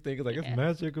 They used to think like Yeah. it's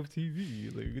magic of TV.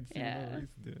 Like you can see Yeah. what Reese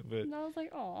did. But And I was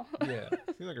like, "Oh." yeah,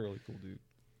 he's like a really cool dude.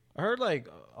 I heard like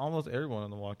almost everyone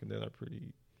on The Walking Dead are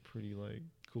pretty like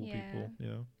cool Yeah. people. You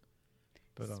know.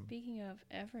 But Speaking of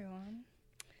everyone,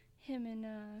 him and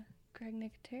Greg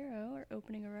Nicotero are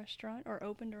opened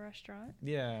a restaurant.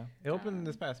 yeah, it opened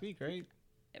this past week, right?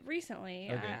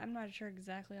 Recently. Okay. I'm not sure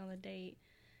exactly on the date.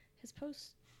 His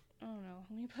post, I don't know.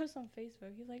 When he posts on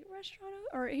Facebook, he's like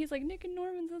or he's like Nick and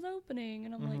Norman's is opening,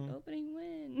 and I'm like, opening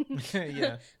when?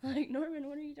 Yeah. Like Norman,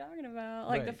 what are you talking about?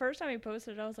 Like the Right. first time he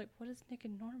posted it, I was like, what is Nick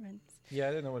and Norman's? Yeah, I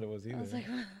didn't know what it was either. I was like,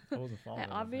 I wasn't following. I it,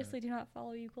 obviously do not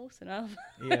follow you close enough.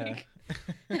 Yeah.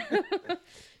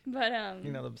 But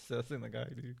You're not obsessing the guy,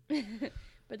 dude.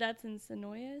 but that's in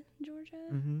Sonoya, Georgia.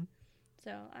 Mm-hmm.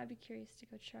 So I'd be curious to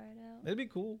go try it out. It'd be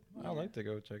cool. Yeah. I'd like to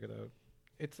go check it out.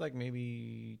 It's like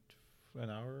maybe an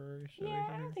hour. Yeah,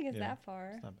 I don't think it's that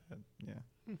far. It's not bad.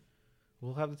 Yeah.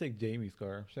 We'll have to take Jamie's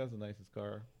car. She has the nicest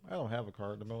car. I don't have a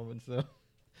car at the moment, so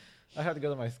I have to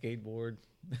go to my skateboard.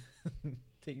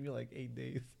 Take me like 8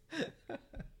 days.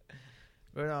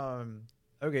 But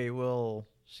okay, well,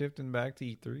 shifting back to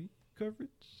E3 coverage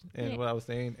and what I was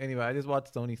saying. Anyway, I just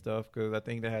watched Sony stuff because I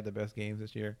think they had the best games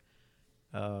this year.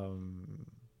 I'll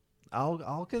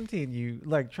continue.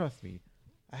 Like, trust me,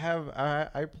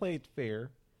 I played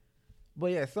fair,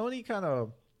 but yeah, Sony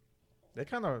they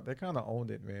kind of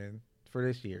owned it, man, for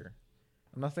this year.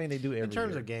 I'm not saying they do every in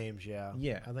terms year. of games. Yeah,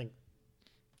 Yeah. I think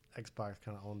Xbox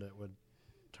kind of owned it with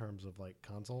terms of like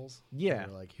consoles. Yeah.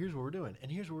 They're like, here's what we're doing,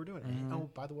 and here's what we're doing. And, oh,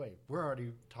 by the way, we're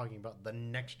already talking about the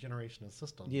next generation of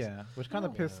systems. Yeah, which kind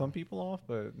of Oh. pissed Yeah. some people off,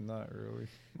 but not really.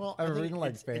 Well, I'm I think reading like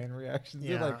it's- fan reactions.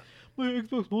 yeah. They're like, my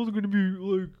Xbox wasn't going to be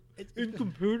like it's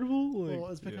incompatible. Like,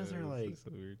 well, it's because they're it's like- just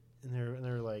so weird. and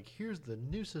they're like, here's the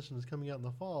new system that's coming out in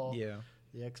the fall. Yeah,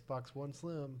 The Xbox One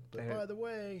Slim. But They- by the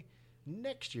way,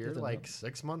 next year, There's like another-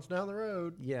 6 months down the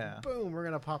road, yeah. boom, we're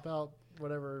gonna pop out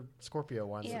whatever Scorpio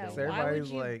wants Yeah, to So be. why would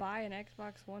everybody's you like- buy an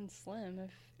Xbox One Slim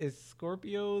if Is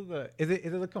Scorpio is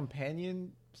it a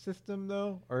companion system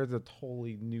though, or is it a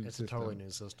totally new It's system? a totally new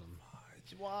system.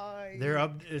 Why?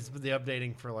 It's the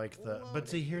updating for like the. But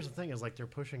see, here's the thing: is like they're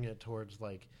pushing it towards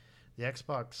like the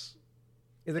Xbox.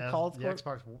 Is it S, called the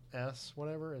Xbox S?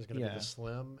 Whatever is going to be Yeah. the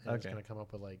Slim, and it's Okay. going to come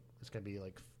up with like it's going to be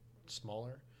like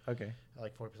smaller, Okay.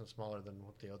 like 40% smaller than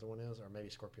what the other one is, or maybe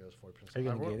Scorpio is 40%. Are you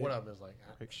gonna One get it? of them is like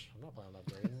I'm not planning on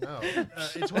upgrading. No,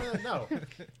 it's one of the, no.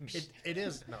 It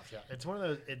is no. Yeah, it's one of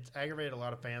those. It's aggravated a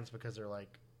lot of fans because they're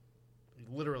like,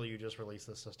 literally, you just released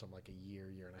this system like a year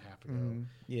and a half ago. Mhm.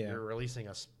 Yeah. You're releasing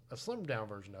a slimmed down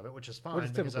version of it, which is fine Which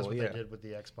is because that's typical, what yeah. they did with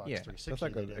the Xbox Yeah. 360. That's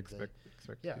like They a did expect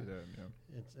yeah. to do that.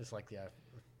 Yeah. it's like the iPhone.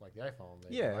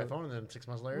 They Yeah. do the iPhone, and then 6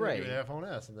 months later, Right. they do the iPhone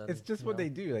S, and then It's just you what know. they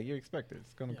do. Like you expect it.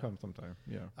 It's gonna Yeah. come sometime.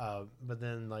 Yeah. But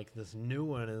then like this new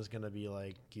one is going to be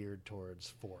like geared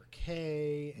towards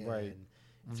 4K, and Right.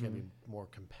 it's going to be more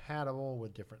compatible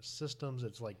with different systems.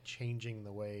 It's like changing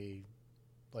the way,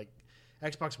 like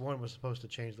Xbox One was supposed to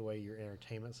change the way your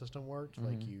entertainment system worked,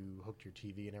 like you hooked your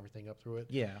TV and everything up through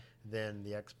it. Yeah. Then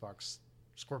the Xbox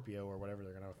Scorpio or whatever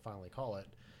they're going to finally call it.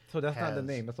 So that's not the has-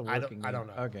 name. That's a I working don't, I name.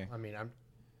 don't know. Okay. I mean,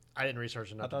 I didn't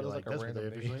research enough to thought be it was like like a that's what they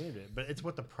random officially name. named it, but it's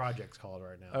what the project's called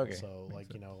right now. Okay, So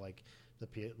makes like sense. like the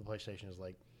PlayStation is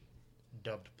like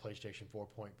dubbed PlayStation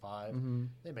 4.5. Mhm.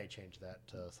 They may change that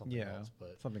to something Yeah. else,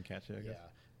 but Something catchy. I yeah.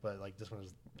 guess. But like this one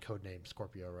is codenamed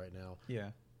Scorpio right now. Yeah.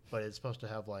 But it's supposed to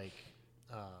have like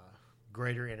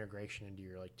greater integration into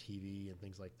your like TV and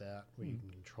things like that, where you can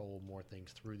control more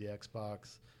things through the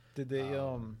Xbox. Did they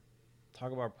Um,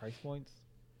 talk about price points?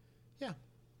 Yeah.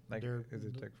 Like, They're- is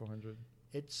it like 400?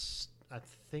 It's I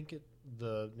think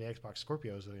the Xbox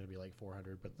Scorpios are going to be like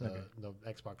 400, but Okay. the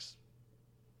Xbox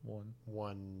One.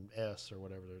 One S or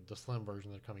whatever the slim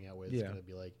version they're coming out with is Yeah. going to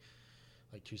be like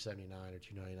 279 or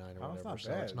 299 or Oh, it's whatever. not So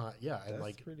bad. it's not and That's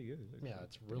like pretty good. yeah, actually.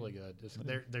 it's really good.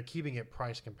 Yeah. They're keeping it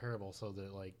price comparable so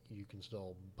that like you can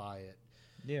still buy it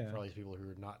Yeah. for all these people who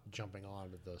are not jumping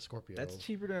on to the Scorpio. That's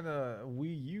cheaper than a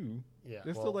Wii U. Yeah,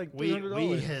 It's still like Wii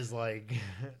 $300. is like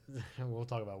we'll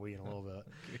talk about Wii in a little bit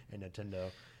and Nintendo.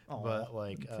 Aw, But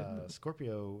like Nintendo.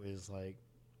 Scorpio is like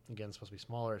again supposed to be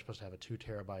smaller. It's supposed to have a 2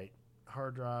 terabyte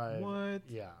hard drive. What?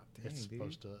 Yeah, Dang, it's dude.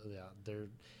 supposed to. Yeah, they're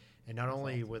and not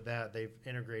only with that they've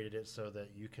integrated it so that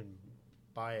you can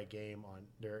buy a game on.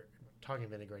 They're talking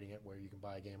of integrating it where you can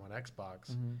buy a game on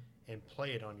Xbox Mhm. and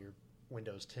play it on your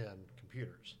Windows 10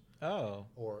 computers Oh,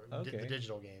 or Okay. the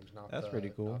digital games, not That's the, pretty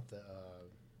cool. not the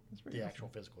that's pretty the awesome. actual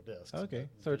physical discs. Okay,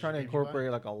 The so they're trying to digital games you buy.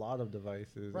 incorporate like a lot of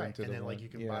devices Right, into and the then one. like you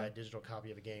can buy a digital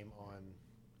copy of a game on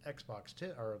Xbox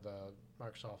 10 or the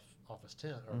Microsoft Office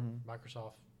 10 or Mhm.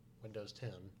 Microsoft Windows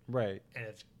 10, right and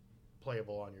it's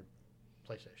playable on your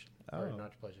PlayStation or Oh.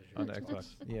 not your PlayStation, on your the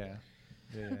Xbox. Yeah,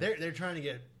 yeah. They're trying to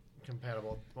get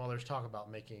compatible. Well, there's talk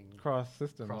about making Cross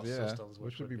systems, Cross yeah, systems,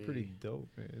 which would be pretty dope,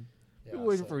 man. yeah, Been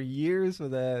waiting so for years for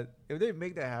that. If they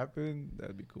make that happen,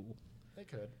 that'd be cool. they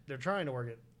could. They're trying to work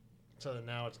it so that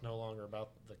now it's no longer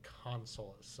about the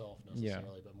console itself Yeah.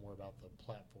 necessarily, but more about the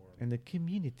platform. And the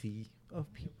community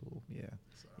of people, yeah.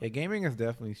 So, Yeah, gaming has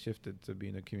definitely shifted to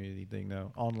being a community thing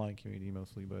now, online community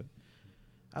mostly. But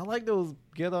I like those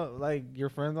like your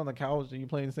friends on the couch and you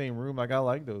play in the same room. Like I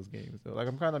like those games. So like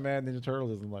I'm kind of mad Ninja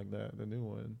Turtles isn't like that, the new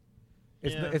one.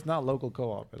 It's not local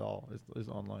co-op at all. It's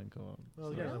online co-op. Well,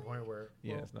 it's So, getting to the point where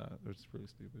yeah, it's not. It's pretty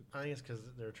stupid. I think it's because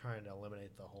they're trying to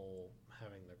eliminate the whole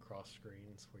having the cross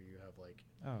screens where you have like.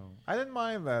 Oh, I didn't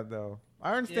mind that though.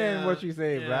 I understand what you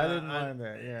say, but I didn't mind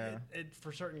that. Yeah. It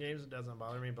for certain games it doesn't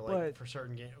bother me, but But- for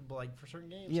certain games,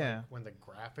 Yeah. like, when the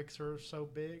graphics are so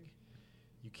big,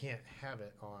 you can't have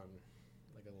it on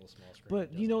like a little small screen. But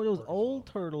It you know doesn't those work as old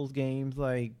well. Turtles games,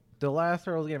 like the last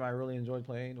Turtles game I really enjoyed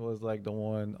playing was like the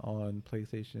one on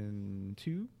PlayStation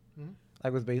 2. Mhm.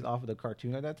 Like was based off of the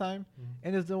cartoon at that time, Mhm.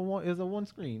 and it's a one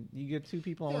screen. You get two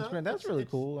people on one Yeah, screen. That's really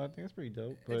it's- cool. I think it's pretty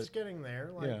dope. But It's getting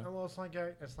there. Like, yeah. well, it's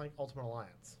like Ultimate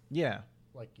Alliance. yeah,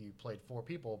 Like you played 4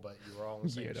 people, but you were all on the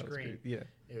same yeah, that was screen. great. Yeah,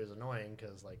 It was annoying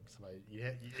because like somebody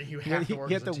you you have to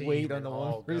work have as a to team wait on and the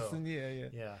all one person. go.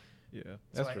 Yeah. Yeah.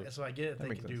 That's true. So I get it. That They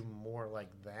makes can sense. do more like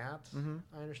that. Mhm.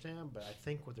 I understand, but I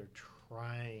think what they're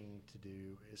trying to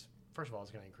do is, first of all,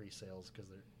 it's going to increase sales because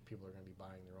people are going to be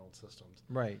buying their own systems.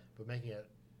 Right. But making it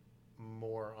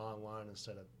more online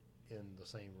instead of in the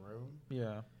same room.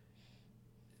 Yeah.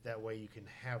 That way you can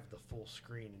have the full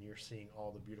screen and you're seeing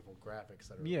all the beautiful graphics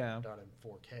that are Yeah. done in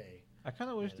 4K. I kind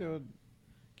of wish they Yeah. would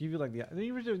give you like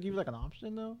they wish they would give you like an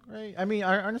option though, right? I mean,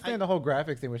 I understand the whole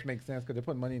graphics thing, which makes sense because they're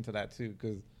putting money into that too.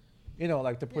 Because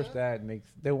like to push Yeah. that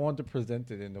makes they want to present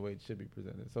it in the way it should be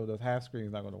presented. So the half screen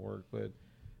is not going to work, but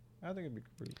I think it'd be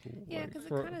pretty cool. Yeah, like, 'cause it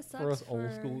for kinda for us sucks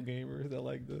old school for- gamers that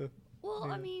like the Well,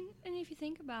 Yeah. I mean, and if you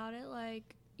think about it,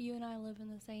 like you and I live in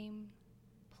the same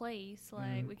place,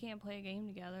 like Mhm. we can't play a game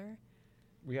together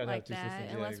we had like to have two that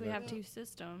systems. unless we have exactly. two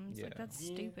systems. Yeah. Like that's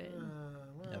stupid.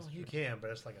 Well, That's you true. can, but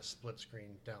it's like a split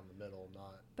screen down the middle,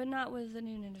 not. But not with the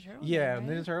new Ninja Turtles. Yeah, game,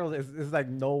 Ninja right? Turtles is like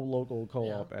no local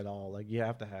co-op at all. Like you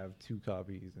have to have 2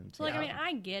 copies and. So like, I Yeah. mean,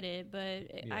 I get it,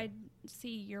 but Yeah. I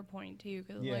see your point too.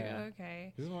 Because Yeah. like,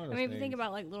 okay. This is one of I those mean, if you think things.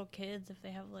 about like little kids, if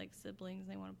they have like siblings,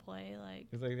 they want to play. Like,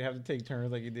 It's like they have to take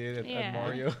turns like you did at Yeah.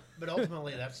 Mario. But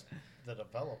ultimately, that's the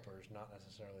developers, not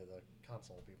necessarily the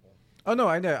console people. Oh no,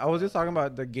 I know. I was just talking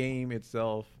about the game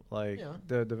itself. Like Yeah.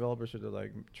 the developer should have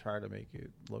like try to make it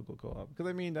local co-op. Because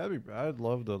I mean, I'd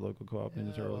love the local co-op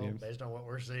Ninja Turtle well, games. based on what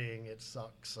we're seeing, it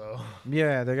sucks. So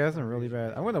Yeah, they got some really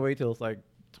bad. I'm gonna wait till it's like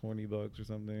 $20 or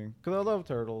something. Because I love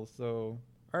Turtles. So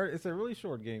it's a really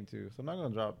short game too. So I'm not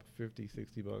gonna drop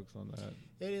 $50-$60 on that.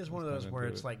 it is one of Just those not where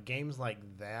into it's it. like games like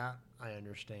that. I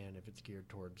understand if it's geared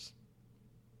towards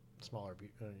smaller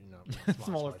people,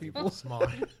 Smaller people.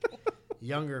 smaller,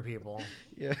 younger people.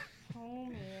 Yeah. oh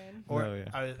man. Or No,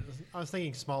 yeah. I was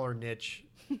thinking smaller niche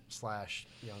 /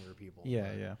 younger people.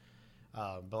 Yeah, yeah.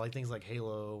 But like things like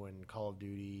Halo and Call of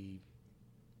Duty.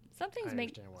 Some things I make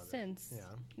understand why they- sense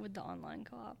Yeah. with the online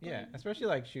co-op. Yeah, like- especially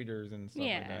like shooters and stuff like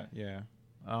Yeah. that. Yeah.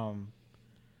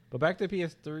 But back to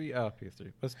PS3.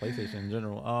 What's PlayStation in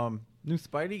general? New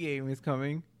Spidey game is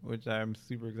coming, which I'm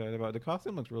super excited about. The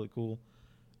costume looks really cool.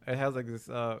 It has like this.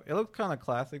 It looks kind of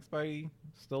classic Spidey,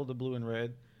 still the blue and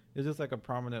red. It's just like a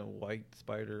prominent white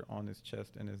spider on his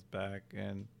chest and his back,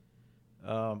 and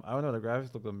I don't know. The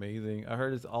graphics look amazing. I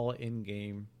heard it's all in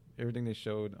game. Everything they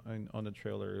showed on the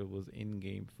trailer it was in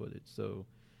game footage. So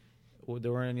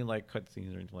there weren't any like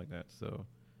cutscenes or anything like that. So,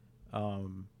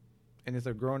 and it's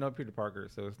a grown up Peter Parker,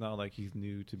 so it's not like he's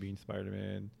new to being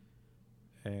Spider-Man,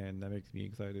 and that makes me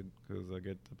excited because I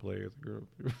get to play as a grown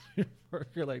up Peter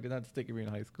Parker. Like they're not sticking me in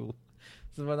high school.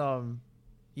 So, but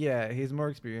yeah, he's more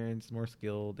experienced, more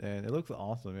skilled, and it looks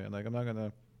awesome, man. Like I'm not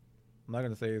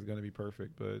gonna say it's gonna be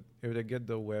perfect, but if they get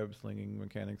the web slinging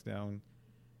mechanics down,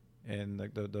 and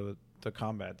like the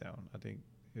combat down, I think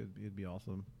it'd be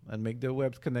awesome. And make the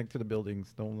webs connect to the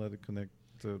buildings. Don't let it connect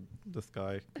to the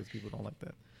sky because people don't like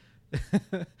that.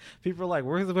 People are like,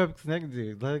 "Where's the web connected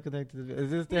to? Let it connect to the." Is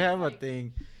this they have a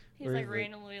thing? He's where like he's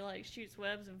randomly like shoots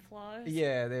webs and flies.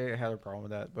 Yeah, they had a problem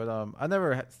with that, but I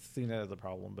never seen that as a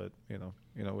problem. But you know,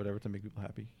 whatever to make people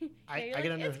happy. Yeah, I you're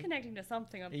can like, it's under- connecting to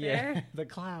something up Yeah, there. the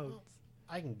clouds.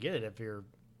 I can get it if you're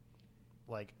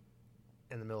like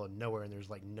in the middle of nowhere and there's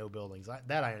like no buildings.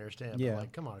 That I understand. Yeah. But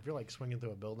like, come on, if you're like swinging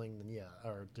through a building, then yeah,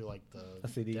 or through like the A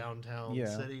city. downtown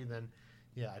Yeah. city, then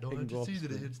yeah, I don't It have can go to up see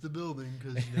that it screen. hits the building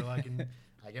because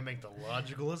I can make the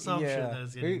logical assumption Yeah. that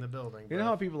it's hitting You- the building. You know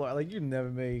how people are like, you never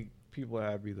make people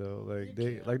happy though. Like You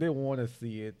they can't. want to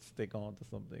see it stick on to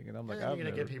something, and I'm like, and then I've you're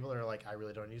gonna never. get people that are like, I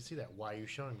really don't need to see that. Why are you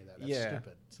showing me that? That's Yeah.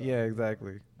 stupid. So, Yeah,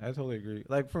 exactly. I totally agree.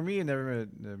 Like for me, it never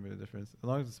made a difference. As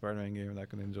long as it's a Spider-Man game that I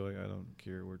can enjoy, I don't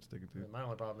care where it's sticking to. My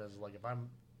only problem is like if I'm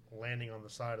landing on the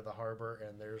side of the harbor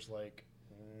and there's like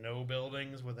no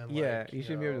buildings within Yeah, like you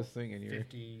shouldn't be able to swing anywhere.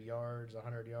 50 yards,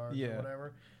 100 yards, Yeah. or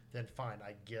whatever, then fine,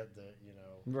 I get the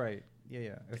Right.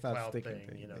 Yeah. the It's not cloud sticking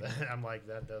thing. thing. I'm like,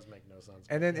 that does make no sense.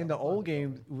 And But then yeah, in the as long as old it's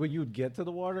games, building. when you'd get to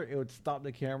the water, it would stop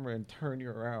the camera and turn you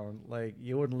around. Like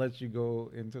it wouldn't let you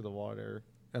go into the water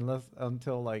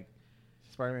until like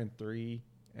Spider-Man 3,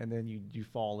 and then you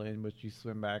fall in, but you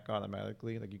swim back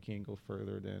automatically. Like you can't go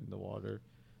further than the water.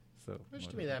 So Which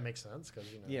to me that makes sense because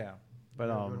yeah, but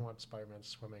you wouldn't want Spider-Man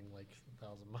swimming like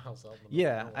 1,000 miles out. In the middle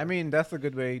yeah, of I nowhere. mean that's a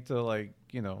good way to like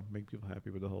make people happy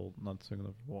with the whole not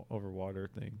swinging over water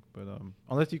thing. But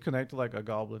unless you connect to like a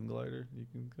goblin glider, you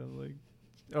can kind of like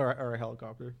or a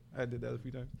helicopter. I did that a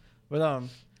few times. But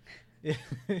yeah.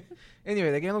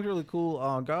 Anyway, the game looks really cool.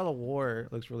 God of War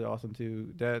looks really awesome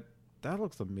too. That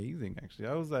looks amazing actually.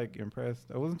 I was like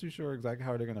impressed. I wasn't too sure exactly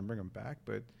how they're gonna bring him back,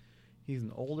 but he's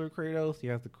an older Kratos. He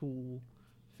has the cool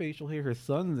facial hair. His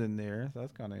son's in there, so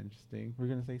that's kind of interesting. We're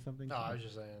gonna say something. No, I was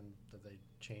just saying that they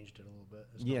changed it a little bit.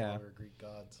 It's Yeah. no longer Greek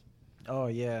gods. Oh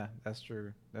yeah, that's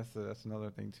true. That's another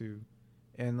thing too.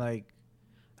 And like,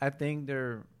 I think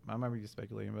I might be just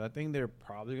speculating, but I think they're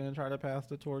probably gonna try to pass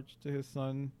the torch to his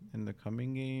son in the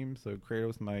coming game. So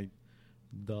Kratos might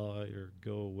die or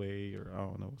go away, or I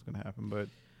don't know what's gonna happen. But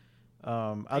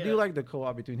I do Yeah. like the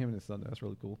co-op between him and his son. That's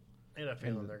really cool I had a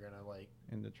feeling And- they're gonna like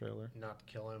in the trailer. not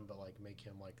kill him, but like make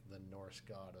him like the Norse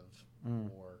god of Mm.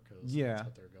 war because Yeah. that's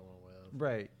what they're going with.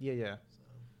 Right. Yeah. Yeah. So.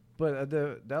 But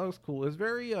that looks cool. It's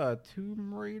very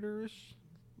Tomb Raiderish,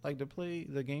 like the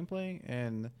gameplay,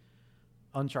 and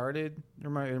Uncharted. It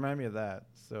reminded me of that.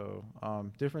 So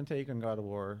different take on God of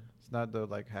War. It's not the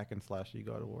like hack and slashy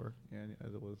God of War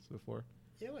as it was before.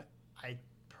 You know what I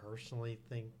personally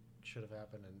think should have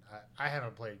happened, and I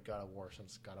haven't played God of War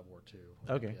since God of War 2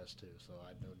 on Okay. PS2, so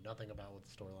I know nothing about what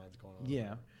the storyline's going on.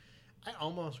 Yeah. I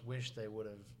almost wish they would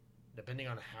have, depending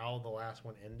on how the last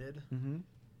one ended, Mm-hmm.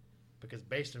 because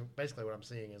basically what I'm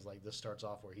seeing is like this starts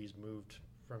off where he's moved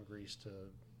from Greece to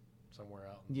somewhere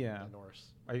out in Yeah. the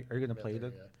Norse. Are you gonna Myth play the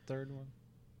area. third one?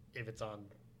 If it's on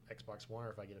Xbox One or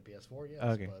if I get a PS4, yes.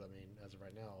 Okay. But I mean, as of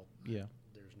right now, Yeah.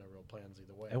 there's no real plans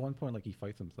either way. At one point, like he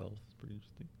fights himself. It's pretty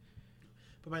interesting.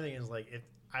 But my thing is like, if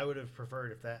I would have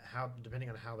preferred depending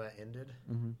on how that ended,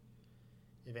 Mm-hmm.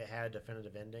 if it had a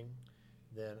definitive ending,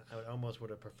 then I would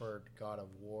have preferred God of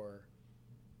War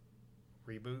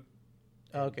reboot.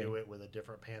 And Okay. do it with a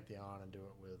different pantheon and do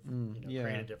it with yeah.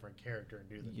 create a different character and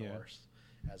do the Yeah. Norse,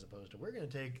 as opposed to we're going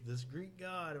to take this Greek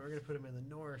god and we're going to put him in the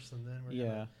Norse and then we're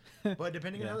Yeah. gonna... But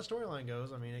depending on Yeah. how the storyline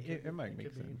goes, I mean, It might make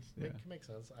could be- sense, It yeah. could make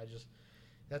sense.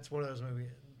 That's one of those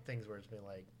things where it's been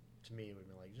like, to me, it would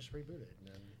be like just reboot it. And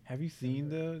then, Have you seen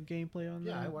the gameplay on that?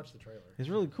 yeah, I watched the trailer. It's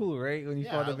really cool, right? When you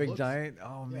Yeah, fought the it big looks- giant.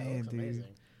 Oh Yeah, it man, looks dude.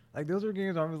 amazing. Like those are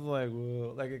games I was like,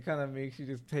 whoa. Like it kind of makes you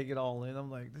just take it all in.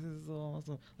 I'm like, this is so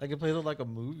awesome. Like it plays like a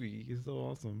movie. It's so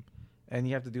awesome. And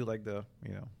you have to do like the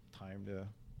time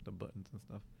the buttons and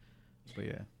stuff. But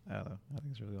yeah, I don't know. I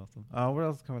think it's really awesome. What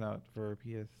else is coming out for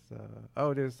PS?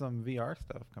 There's some VR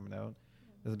stuff coming out.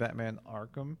 There's Batman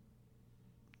Arkham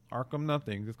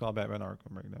nothing. It's called Batman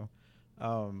Arkham right now.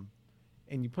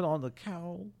 And you put on the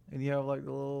cowl, and you have like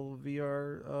the little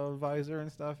VR visor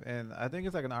and stuff. And I think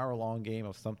it's like an hour-long game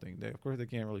of something. Of course, they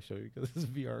can't really show you because it's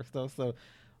VR stuff. So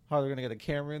how they're gonna get a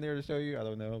camera in there to show you, I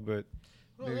don't know. But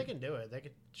Well, they can do it. They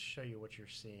could show you what you're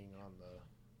seeing on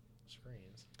the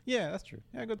screens. yeah, that's true.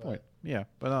 Yeah, good point. Yeah,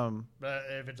 but But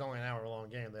if it's only an hour-long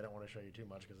game, they don't want to show you too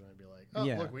much because then they'd be like, "Oh,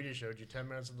 Yeah. look, we just showed you 10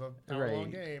 minutes of the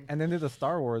hour-long game." And then there's a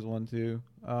Star Wars one too.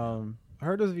 I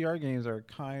heard those VR games are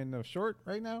kind of short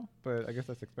right now, but I guess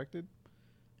that's expected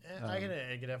I can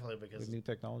definitely because with new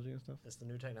technology and stuff. it's the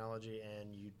new technology,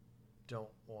 and you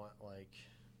don't want like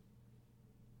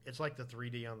it's like the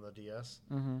 3D on the DS.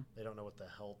 Mm-hmm. They don't know what the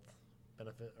health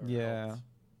benefit or Yeah. health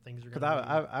things are Because going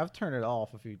to I've turned it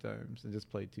off a few times and just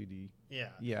played 2D. Yeah,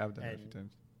 Yeah, I've done it a few And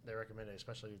times. they recommend it,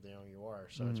 especially if the younger you are.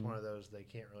 So it's Mhm. one of those they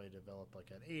can't really develop like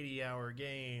an 80-hour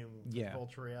game with Yeah.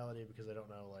 virtual reality because they don't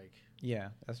know like Yeah,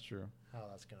 that's true. how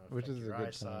that's going to Which affect is a your good point,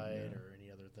 eyesight yeah. or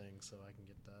any other things. So I can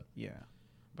get that. Yeah.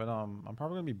 But I'm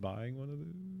probably gonna be buying one of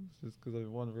those just because I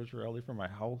want virtual reality for my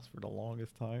house for the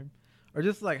longest time, or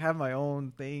just like have my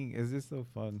own thing. It's just so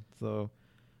fun. So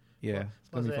yeah, Well, it's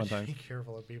gonna be fun plus, time. Be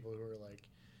careful of people who are like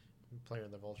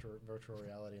playing the virtual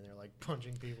reality and they're like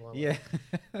punching people. I'm Yeah.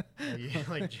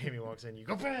 like Jamie walks in, you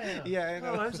go bam. Yeah, I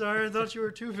know. Oh, I'm sorry, I thought you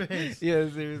were Two-Face. Yeah,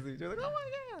 seriously. You're like, oh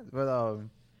my god. But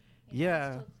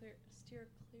yeah. Steer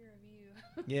clear of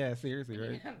you. Yeah, seriously,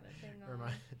 right? Yeah, but they're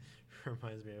not.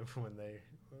 Reminds me of when they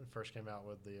first came out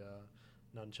with the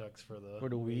nunchucks for the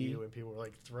Wii. U, and people were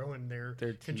like throwing their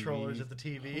Their controllers TVs. at the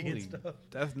TV and Holy- stuff.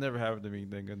 That's never happened to me,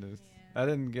 thank goodness. Yeah. I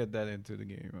didn't get that into the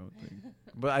game, I don't think.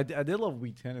 But I did love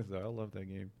Wii Tennis, though. I love that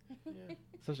game. Yeah.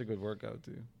 Such a good workout,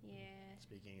 too. Yeah.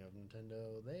 Speaking of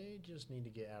Nintendo, they just need to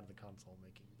get out of the console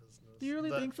making business. Do you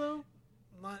really think so?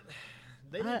 Not.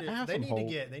 They I need to. have They some need to hope.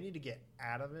 get. They need to get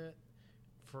out of it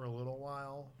for a little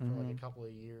while, for like Mhm. a couple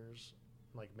of years,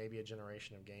 like maybe a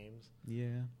generation of games.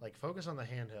 Yeah. Like focus on the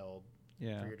handheld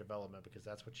Yeah. for your development because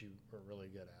that's what you are really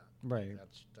good at. Right.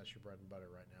 That's your bread and butter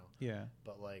right now. Yeah.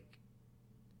 But like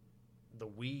the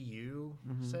Wii U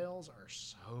Mhm. sales are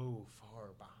so far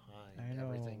behind I know.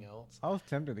 everything else. I was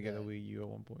tempted to get a Yeah. Wii U at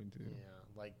one point, too. Yeah,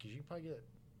 like because you can probably get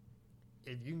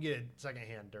if you can get it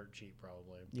secondhand dirt cheap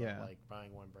probably. But Yeah. like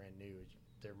buying one brand new,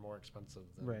 they're more expensive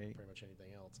than Right. pretty much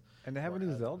anything else. And they have a new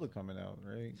Whereas- Zelda coming out,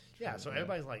 right? Yeah, so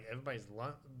everybody's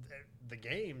the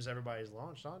games everybody's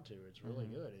launched onto. It's really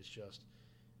Mhm. good. It's just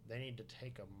they need to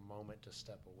take a moment to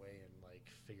step away and like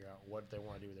figure out what they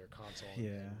want to do with their console and,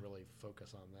 Yeah. and really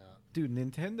focus on that. Dude,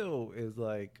 Nintendo is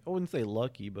like, I wouldn't say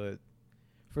lucky, but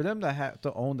for them to have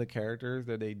to own the characters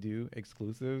that they do,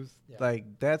 exclusives, Yeah.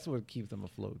 like that's what keeps them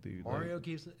afloat, dude. Mario Like,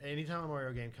 keeps anytime a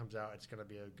Mario game comes out, it's gonna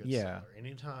be a good Yeah. seller.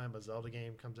 Anytime a Zelda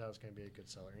game comes out, it's gonna be a good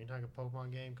seller. Anytime a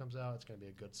Pokemon game comes out, it's gonna be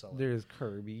a good seller. there's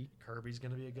Kirby. Kirby's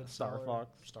gonna be a good Star seller.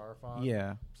 Fox. Star Fox.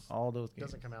 Yeah, all those games.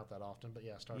 Doesn't come out that often, but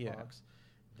yeah, Star Yeah. Fox.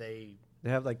 They They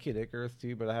have like Kid Icarus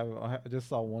too, but I just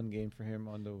saw one game for him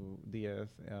on the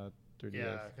DS, 3DS.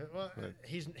 yeah. Well, but-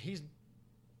 he's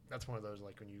that's one of those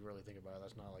like when you really think about it,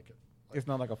 that's not like It's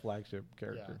not like a flagship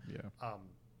character. Yeah.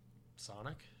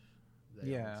 Sonic.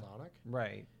 Yeah. Sonic.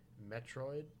 Right.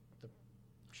 Metroid.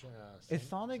 Is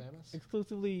Sonic Samus?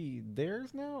 exclusively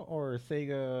theirs now, or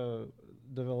Sega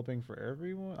developing for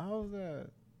everyone? How is that?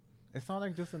 Is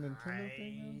Sonic just a Nintendo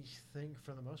thing I think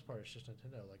for the most part it's just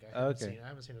Nintendo. Like Okay. I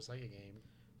haven't seen a Sega game.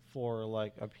 for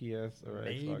like a PS or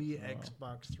Maybe Xbox? in a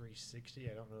while? Xbox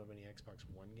 360. I don't know of any Xbox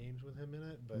One games with him in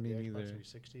it, but Me the Xbox neither.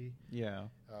 360. Yeah.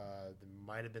 There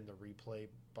might have been the replay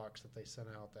box that they sent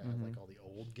out that Mhm. had like all the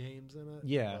old games in it.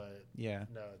 Yeah. But Yeah.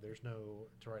 no, there's no.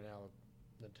 To right now,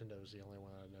 Nintendo's the only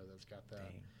one I know that's got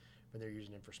that. Dang. When they're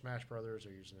using it for Smash Brothers,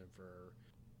 they're using it for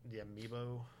the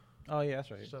Amiibo Oh yeah, that's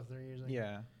right. stuff they're using.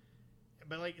 Yeah.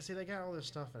 But like, see, they got all this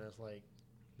stuff, and it's like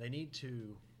they need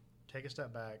to take a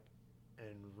step back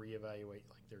and reevaluate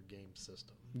like their game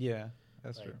system. Yeah.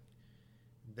 That's Like, true.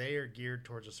 They are geared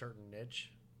towards a certain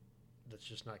niche that's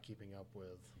just not keeping up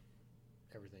with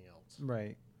everything else.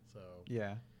 Right. So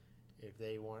Yeah. if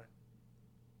they want,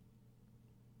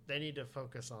 they need to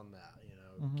focus on that. You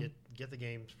know, Mhm. get the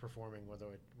games performing where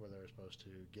they're supposed to,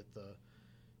 get the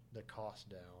cost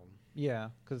down. Yeah.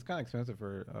 Because it's kind of expensive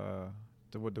for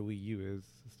what the Wii U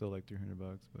is. It's still like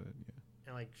 $300, but yeah.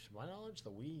 And like to my knowledge,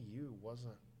 the Wii U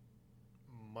wasn't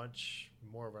much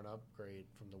more of an upgrade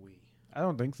from the Wii. I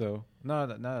don't think so.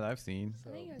 Not that I've seen. So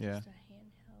I think it was yeah. just a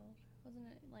handheld, wasn't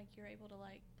it? Like you're able to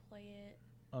like play it.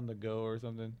 On the go or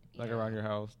something, like Yeah. around your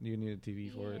house. You need a TV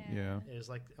for it. Yeah. Yeah. it was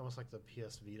like almost like the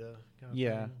PS Vita kind of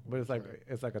Yeah, thing. but where it's like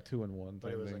it's like a 2-in-1 but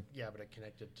type it was thing. like but it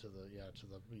connected to the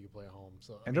you play at home.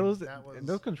 So I And mean, those that was, and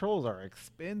those controls are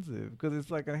expensive because it's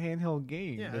like a handheld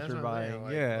game Yeah, that that's you're what I'm saying, buying.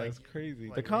 like- yeah, like- it's crazy.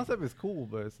 like the we- concept is cool,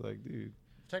 but it's like, dude,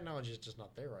 technology is just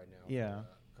not there right now. for Yeah.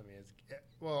 that. I mean,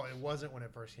 well, it wasn't when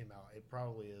it first came out. It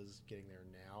probably is getting there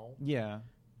now, yeah.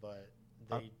 but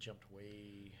Uh, they jumped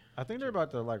way. I think they're about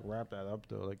to like wrap that up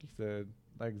though. Like you said,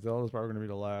 like Zelda's probably gonna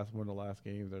be one of the last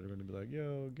games that are gonna be like,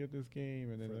 yo, get this game,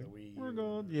 and then For the like, Wii we're U.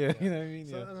 gone. Yeah, Yeah. you know what I mean.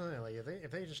 So Yeah. that's the thing, like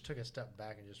if they just took a step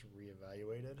back and just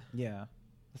reevaluated, Yeah.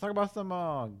 Let's talk about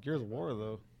some Gears of War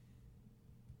though.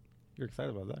 You're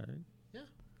excited about that, right?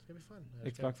 it's gonna be fun. I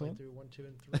just gotta Xbox play One? through 1, 2,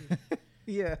 and 3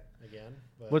 Yeah. again.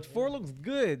 But yeah. 4 looks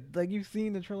good. Like you've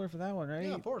seen the trailer for that one, right?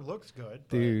 Yeah, 4 looks good, but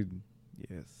Dude.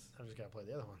 Yes. I just gotta play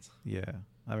the other ones. Yeah.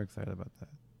 I'm excited about that.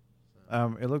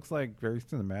 So. It looks like very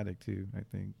cinematic too, I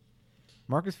think.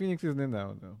 Marcus Phoenix isn't in that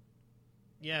one though.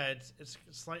 Yeah, it's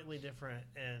slightly different,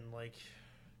 and like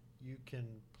you can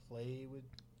play with.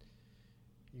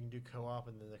 You can do co-op,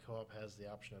 and then the co-op has the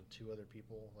option of 2 other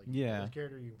people. Like you can play Yeah. this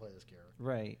character, you can play this character,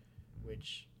 Right.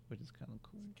 which Which is kind of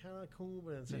cool. is kind of cool.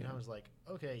 But at the same Yeah. time, it's like,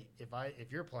 okay,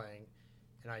 if you're playing,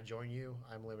 and I join you,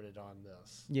 I'm limited on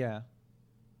this. Yeah.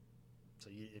 So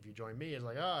if you join me, it's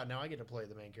like, now I get to play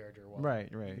the main character. While Right,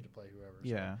 You right. get to play whoever.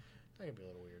 Yeah. So that could be a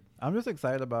little weird. I'm just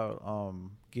excited about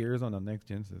Gears on the next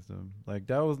gen system. Like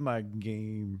that was my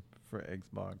game for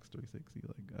Xbox 360.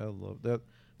 Like I love that.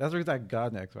 That's the reason I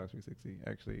got an Xbox 360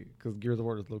 actually, because Gears of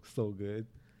War just looks so good.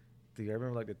 Dude, I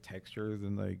remember like the textures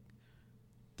and like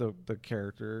the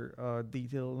character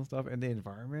details and stuff, and the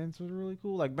environments was really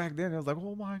cool. Like back then, it was like,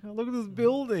 oh my god, look at this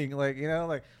building! Like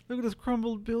like look at this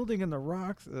crumbled building and the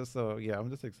rocks. So yeah, I'm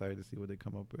just excited to see what they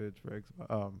come up with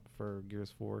for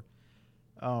Gears 4.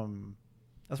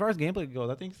 As far as gameplay goes,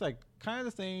 I think it's like kind of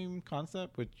the same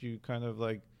concept, which you kind of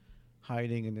like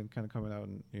hiding and then kind of coming out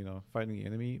and fighting the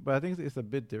enemy. But I think it's a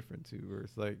bit different too, where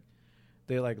it's like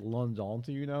they like lunge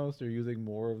onto you now, so you're using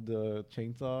more of the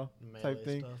chainsaw type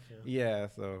thing. Stuff, Yeah,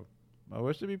 so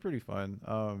which should be pretty fun.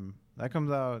 That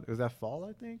comes out, is that fall,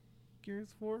 I think,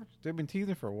 Gears 4? They've been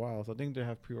teasing for a while, so I think they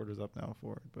have pre-orders up now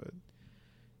for it. But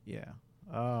yeah,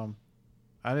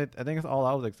 I think it's all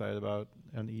I was excited about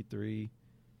on E3.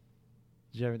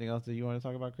 Did you have anything else that you want to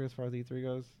talk about, Chris, as far as E3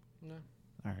 goes? No.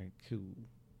 All right, cool.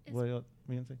 What else?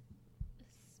 What you gonna say?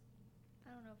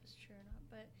 I don't know if it's true or not,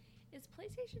 but is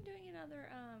PlayStation doing another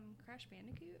Crash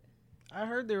Bandicoot? I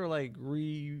heard they were like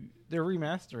they're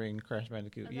remastering Crash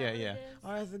Bandicoot. Is that Yeah, what yeah. it is?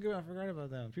 Oh, that's a good one. I forgot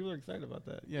about that. People are excited about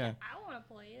that. Yeah. I want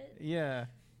to play it. Yeah.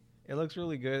 It looks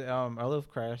really good. I love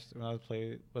Crash when I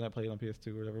played on PS2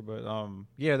 or whatever, but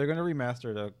yeah, they're gonna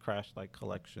remaster the Crash like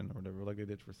collection or whatever, like they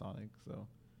did for Sonic, so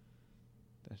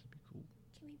that should be cool.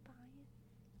 Can we buy it?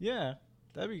 Yeah,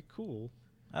 that'd be cool.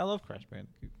 I love Crash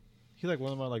Bandicoot. He's like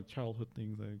one of my like childhood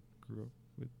things I grew up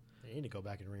with. They need to go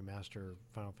back and remaster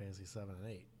Final Fantasy 7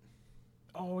 and 8.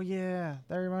 Oh yeah,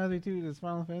 that reminds me too. There's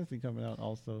Final Fantasy coming out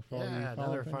also. For all you Yeah,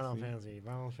 another Final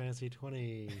Fantasy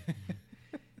 20.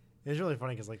 It's really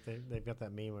funny because like they've got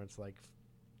that meme where it's like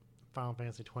Final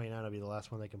Fantasy 29 will be the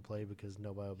last one they can play because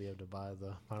nobody will be able to buy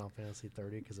the Final Fantasy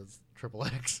 30 because it's triple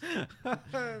X.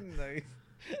 Nice.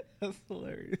 That's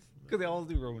hilarious. Because they always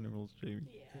do Roman numerals, Jamie.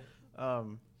 Yeah.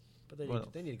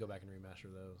 But they need to go back and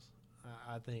remaster those.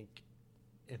 I think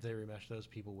if they remaster those,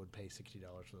 people would pay $60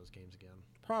 for those games again.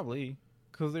 Probably.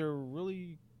 Because they're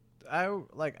really...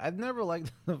 I've never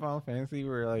liked the Final Fantasy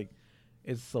where like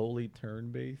it's solely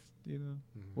turn-based,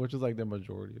 which is like the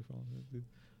majority of Final Fantasy.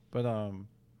 But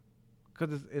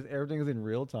because everything is in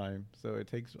real time, so it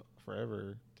takes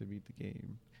forever to beat the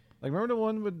game. Like, remember the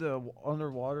one with the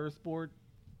underwater sport?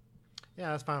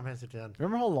 Yeah, that's Final Fantasy 10.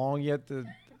 Remember how long you had to...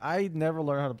 I never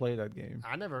learned how to play that game.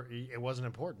 It wasn't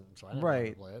important, so I never learned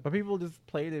to play it. But people just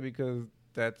played it because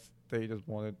they just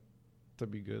wanted to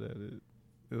be good at it.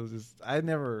 It was just... I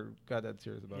never got that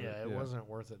serious about it. Yeah, it wasn't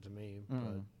worth it to me.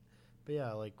 But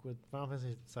yeah, like with Final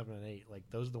Fantasy 7 and 8, like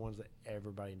those are the ones that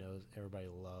everybody knows, everybody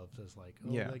loves. It's like,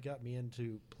 they got me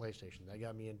into PlayStation. They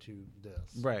got me into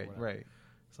this. Right.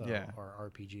 So,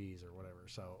 or RPGs or whatever.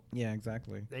 So yeah,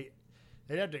 exactly. They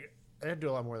had to do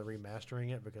a lot more of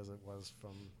remastering it because it was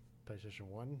from PlayStation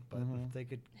 1. But if they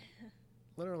could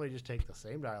literally just take the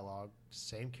same dialogue,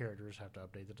 same characters, have to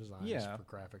update the designs for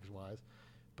graphics wise,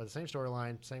 but the same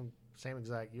storyline, same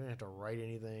exact. You don't have to write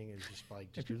anything. It's just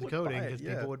like just do the coding because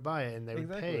people would buy it and they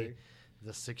would pay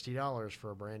the $60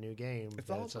 for a brand new game. It's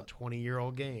a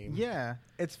 20-year-old game. Yeah,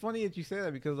 it's funny that you say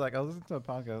that because like I was listening to a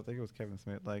podcast. I think it was Kevin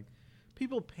Smith. Like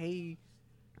people pay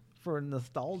for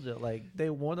nostalgia. Like they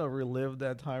want to relive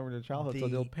that time in their childhood, so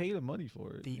they'll pay the money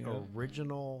for it. The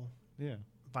original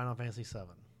Final Fantasy 7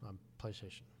 on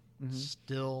PlayStation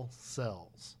still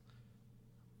sells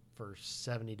for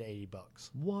 $70 to $80.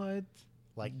 What?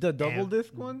 Like the double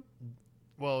disc one?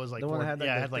 Well, it was like the one that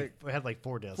had like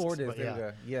 4 discs. 4 discs.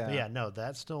 Yeah. No,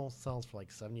 that still sells for like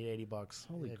 $70 to $80.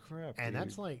 Holy crap! And dude.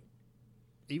 that's like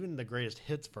even the greatest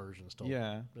hits version still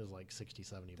is like $60,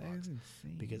 $70. That is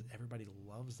insane. Because everybody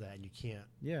loves that, and you can't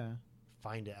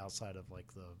find it outside of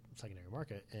like the secondary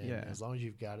market. And as long as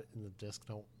you've got it and the discs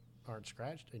aren't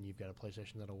scratched, and you've got a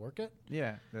PlayStation that'll work it,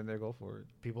 then they go for it.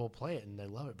 People play it and they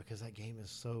love it because that game is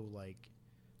so like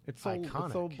it's so iconic.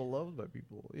 It's so beloved by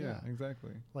people. Yeah,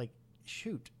 exactly. Like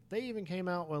shoot, they even came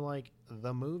out with like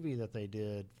the movie that they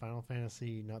did, Final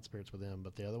Fantasy, not Spirits Within,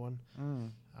 but the other one.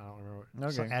 I don't remember.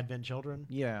 Okay. So Advent Children.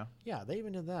 Yeah, they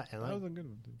even did that, and that was a good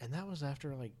one too. And that was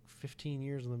after like 15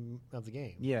 years of the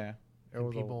game. Yeah,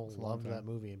 and people loved that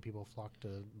movie, and people flocked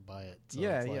to buy it. So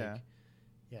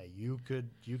you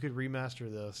could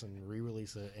remaster this and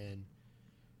re-release it, and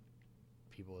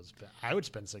people would spend. I would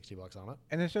spend $60 on it.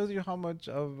 And it shows you how much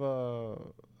of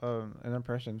an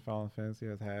impression Final Fantasy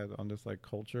has had on this like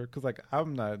culture. Because like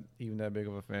I'm not even that big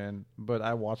of a fan, but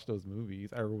I watched those movies.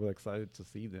 I was really excited to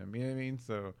see them. You know what I mean?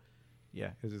 So yeah,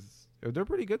 they're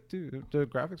pretty good too. The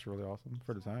graphics were really awesome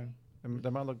for the time. I mean, they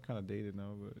might look kind of dated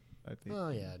now, but I think. Oh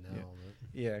yeah, no.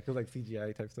 Yeah, because like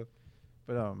CGI type stuff.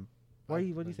 But what do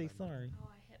you say? Sorry. Oh,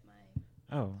 I hit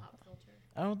my pop filter.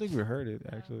 I don't think we heard it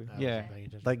actually.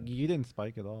 Like you didn't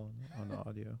spike at all on the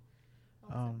audio.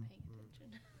 I wasn't paying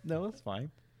attention. No, it's fine.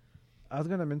 I was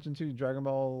gonna mention too Dragon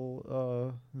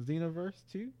Ball Xenoverse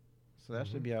too, so that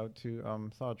should be out too.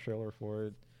 Saw a trailer for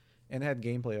it, and had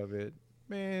gameplay of it.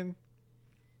 Man,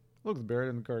 looks better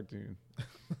than the cartoon.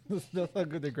 That's how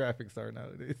good the graphics are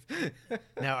nowadays.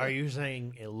 Now, are you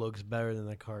saying it looks better than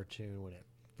the cartoon when it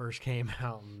first came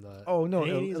out in the Oh, no, it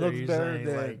 80s? looks or are you better saying,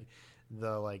 than-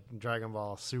 like the Dragon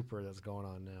Ball Super that's going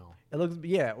on now? It looks,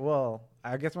 yeah. Well,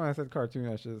 I guess when I said cartoon,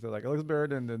 I should have said like it looks better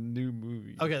than the new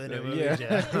movie. Okay, the new So, movies,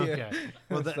 yeah. Okay.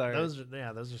 Well, Sorry. those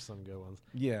are some good ones.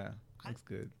 Yeah, looks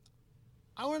good.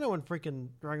 I want to know when freaking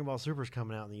Dragon Ball Super's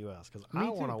coming out in the U.S. because Me I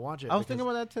want to too. watch it. I was because thinking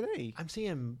about that today. I'm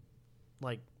seeing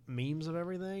like memes of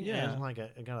everything. Yeah. and it's like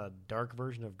it got a dark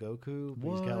version of Goku.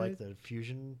 But he's got like What? the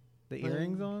fusion. The thing.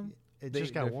 earrings on. It The-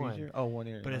 just got the one. future? Oh, one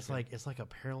earring. But it's okay. like a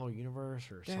parallel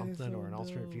universe or That is something so or an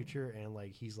alternate dope. future, and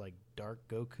like he's like dark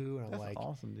Goku, and I'm That's like,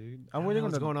 awesome, dude. I I'm don't waiting know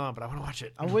on what's the going on, but I want to watch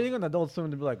it. I'm waiting on Adult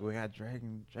Swim to be like, we got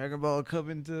Dragon Ball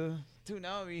coming to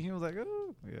Toonami. He was like,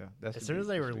 oh, yeah. That's As soon as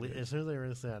they release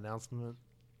the announcement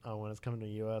when it's coming to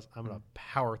the U.S., I'm gonna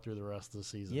power through the rest of the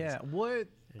seasons. Yeah. What?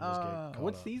 And just get caught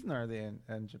What up. season are they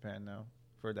in Japan now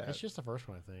for that? It's just the first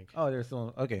one, I think. Oh, they're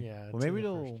still okay. Yeah, Well, it's maybe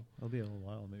in the first. it'll be a little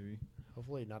while. Maybe.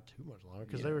 Hopefully, not too much longer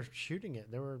because Yeah. they were shooting it.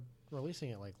 They were releasing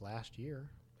it like last year. in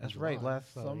That's right, July.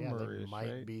 last so, yeah, they summer-ish, might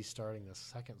right? be starting the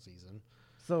second season.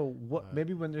 So what? But-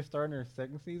 Maybe when they're starting their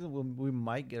second season, we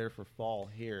might get it for fall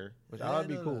here, which I would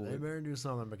be No, cool. They with. better do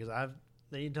something because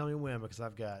they need to tell me when because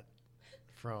I've got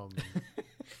from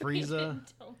Frieza.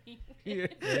 Tell me. Yeah.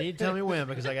 They need to tell me when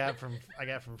because I got from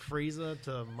Frieza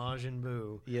to Majin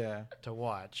Buu Yeah. to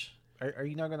watch. Are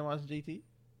you not gonna watch GT?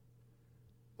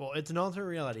 Well, it's an alternate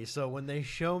reality. So when they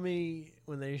show me,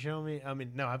 I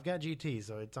mean, no, I've got GT,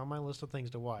 so it's on my list of things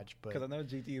to watch. But Because I know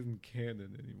GT isn't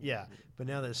canon anymore. yeah, but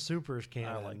now that Super's I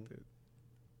canon, liked it.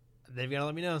 they've got to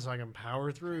let me know so I can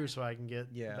power through, so I can get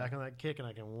Yeah. back on that kick and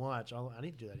I can watch. I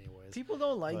need to do that anyways. People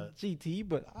don't like But- GT,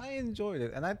 but I enjoyed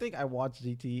it, and I think I watched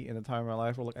GT in a time in my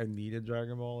life where like I needed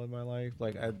Dragon Ball in my life.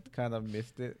 Like I kind of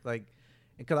missed it, like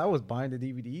because I was buying the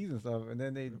DVDs and stuff, and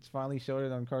then they just finally showed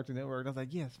it on Cartoon Network, and I was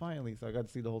like, yes, finally! So I got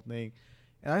to see the whole thing,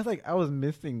 and I was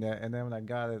missing that, and then when I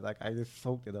got it, like I just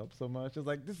soaked it up so much. It was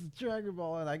like this is Dragon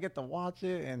Ball, and I get to watch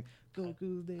it, and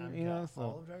Goku's there, I've you got know. So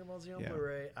all of Dragon Ball Z on yeah.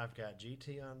 Blu-ray. I've got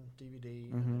GT on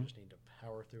DVD, and Mhm. I just need to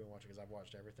power through and watch it because I've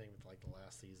watched everything with like the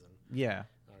last season. yeah,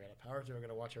 I got to power through. I got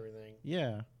to watch everything,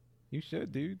 yeah, you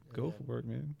should, dude. And Go then- for it,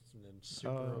 man. and then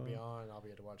Super will be on. I'll be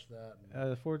able to watch that.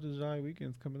 And 4th of July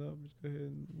weekend's coming up. Just go ahead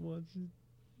and watch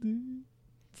it, dude.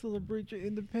 Celebrate your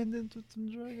independence with some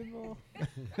Dragon Ball.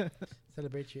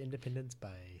 celebrate your independence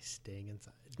by staying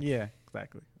inside. Yeah,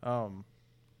 exactly.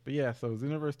 But yeah, so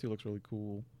Xenoverse 2 looks really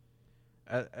cool.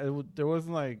 There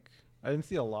wasn't like I didn't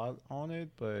see a lot on it,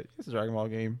 but it's a Dragon Ball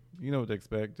game. You know what to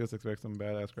expect. Just expect some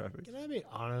badass graphics. Can I be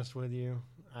honest with you?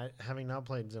 Having not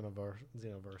played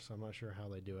Xenoverse, I'm not sure how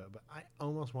they do it, but I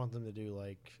almost want them to do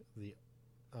like the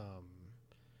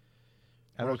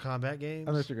I Mortal know- Kombat games.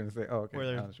 I know what you're gonna say. Oh, okay. where I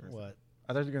know they're what you're gonna say. what?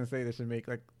 I thought you were gonna say they should make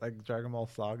like Dragon Ball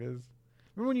sagas.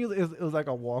 Remember when it was like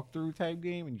a walkthrough type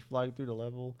game and you fly through the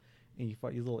level and you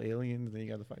fight these little aliens and then you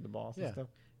got to fight the boss Yeah. and stuff.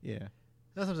 Yeah.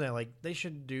 That's what I'm saying. Like they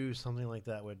should do something like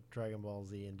that with Dragon Ball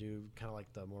Z and do kind of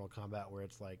like the Mortal Kombat where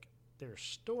it's like there's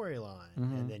storyline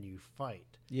Mhm. and then you fight,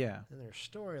 Yeah. and there's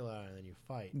storyline and then you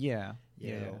fight. Yeah. You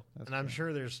Yeah. know? That's And I'm true.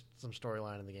 sure there's some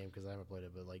storyline in the game because I haven't played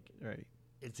it, but like Right.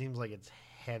 it seems like it's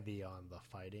heavy on the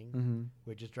fighting, Mm-hmm.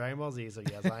 which is Dragon Ball Z. So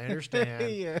yes, I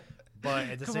understand. yeah. But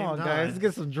at the Come same on, time, guys, let's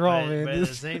get some drama in but at the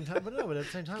this. same time, but at the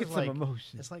same time, Get it's some like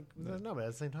emotion. it's like No. no, but at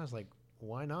the same time, it's like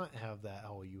why not have that?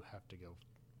 Oh, you have to go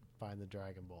find the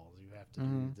Dragon Balls. You have to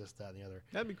Mhm. do this, that, and the other,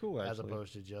 That'd be cool, actually. as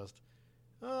opposed to just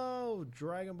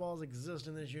Dragon Balls exist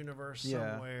in this universe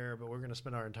Yeah. somewhere, but we're going to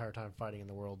spend our entire time fighting in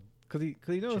the world. Because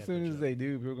you know, as soon as Championship. they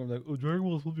do, people are going to be like, oh, Dragon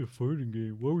Ball's supposed to be a fighting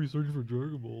game. Why are we searching for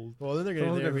Dragon Balls? Well, then they're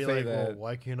Someone's going to gonna be say like, well, that.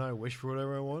 why can't I wish for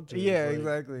whatever I want to? Yeah, It's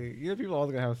like, exactly. You know, people are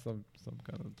always going to have some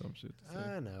kind of dumb shit to say.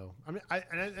 I know. I mean,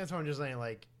 that's what I'm just saying.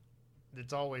 Like,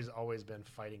 it's always been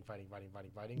fighting.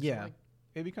 So, Yeah. like,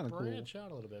 It'd be kind of cool. branch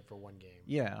out a little bit for one game.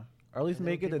 Yeah. Or at least And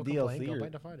then make it a people complain, DLC. Go Or,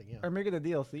 back to fighting. Yeah. or make it a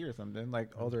DLC or something.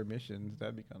 Like other missions.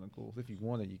 That'd be kind of cool. So if you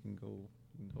want it, you can go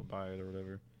buy it or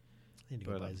whatever. I need to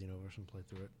go But, buy Xenoverse and play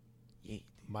through it. Yeah.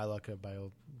 My luck,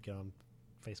 I'll get on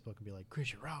Facebook and be like,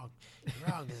 Chris, you're wrong. You're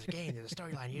wrong. There's a game. There's a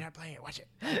storyline. You're not playing it. Watch it.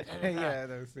 yeah,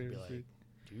 no, Be seriously. like,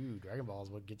 dude, Dragon Ball is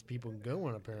what gets people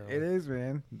going, apparently. It is,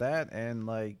 man. That and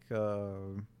like,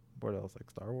 what else? Like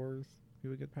Star Wars?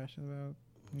 People get passionate about?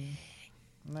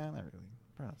 Nah, not really.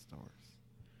 Probably not Star Wars.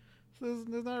 So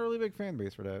there's not a really big fan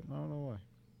base for that. I don't know why.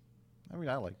 I mean,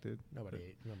 I liked it. Nobody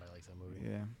likes that movie.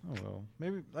 Yeah. Oh well.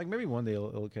 Maybe one day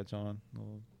it'll catch on.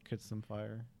 catch some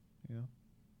fire. You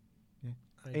know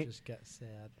I Hey. just got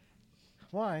sad.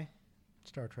 why?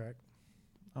 Star Trek.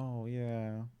 Oh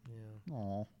yeah. Yeah.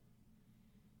 Oh.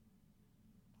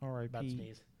 About to R.I.P.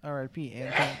 sneeze. R.I.P.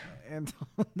 Anton. Anton.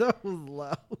 That was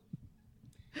loud.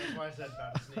 That's why I said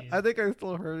about to sneeze. I think I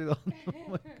still heard it on.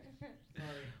 Sorry.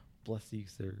 Bless you,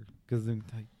 sir.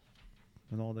 Gesundheit.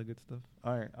 And all that good stuff.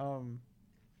 All right.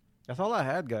 That's all I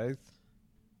had, guys.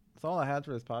 That's all I had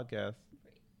for this podcast.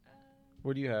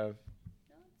 What do you have?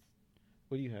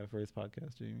 What do you have for this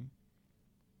podcast, Jamie?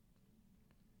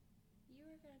 You were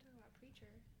going to talk about Preacher.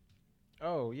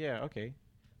 Oh yeah, okay.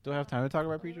 Do I have time to talk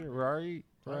about Preacher? We're already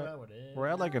we're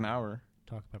at like an hour.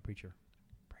 Talk about Preacher.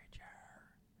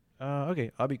 Okay,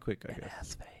 I'll be quick, I guess.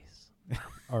 Ass face.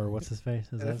 Or what's his face?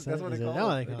 Is That's that what they is it? call No,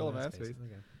 him. they They call call him him ass ass face. face.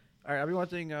 Okay. All right, I'll be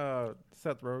watching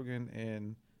Seth Rogen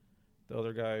and the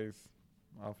other guys.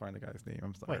 I'll find the guy's name.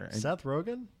 I'm sorry. Wait, And- Seth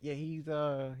Rogen? Yeah,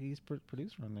 he's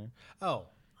producer on there. Oh,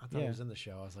 I thought Yeah. he was in the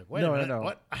show. I was like, wait No, a no, minute, no.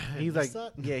 what? He's like,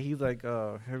 That? yeah, he's like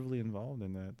heavily involved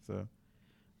in that.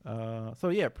 So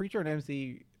yeah, Preacher and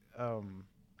MC.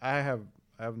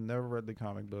 I've never read the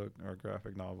comic book or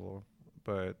graphic novel,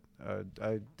 but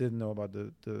I didn't know about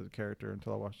the character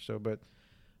until I watched the show. But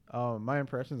my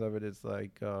impressions of it is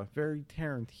like very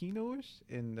Tarantino-ish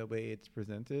in the way it's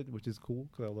presented, which is cool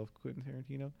because I love Quentin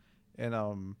Tarantino,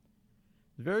 and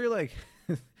very like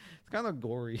it's kind of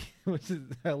gory, which is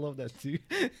I love that too.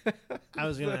 I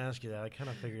was going to ask you that. I kind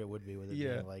of figured it would be with it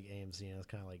Yeah. being like AMC, and it's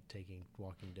kind of like taking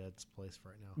Walking Dead's place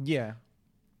right now. Yeah.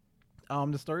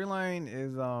 The storyline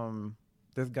is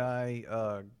this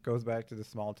guy goes back to the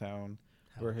small town.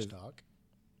 Where Howard his- Stark.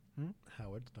 Hmm?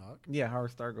 Howard Stark. Yeah,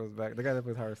 Howard Stark goes back. The guy that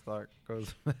plays Howard Stark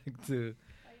goes back to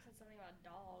I said something about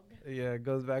dog. yeah,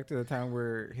 goes back to the town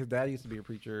where his dad used to be a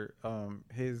preacher.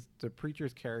 The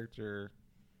preacher's character,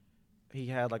 he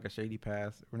had like a shady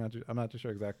past. I'm not too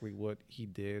sure exactly what he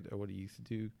did or what he used to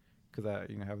do because I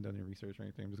haven't done any research or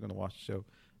anything. I'm just gonna watch the show.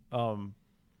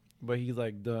 But he's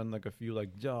like done like a few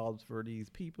like jobs for these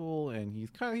people, and he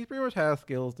pretty much has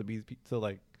skills to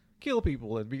like kill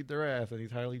people and beat their ass, and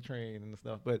he's highly trained and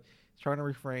stuff. But he's trying to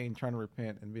refrain, trying to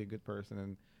repent, and be a good person,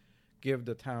 and give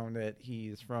the town that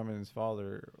he's from and his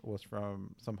father was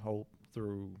from some hope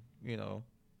through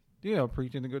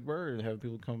preaching the good word and having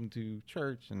people come to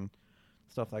church and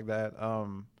stuff like that.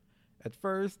 At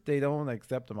first, they don't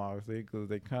accept him obviously because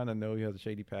they kind of know he has a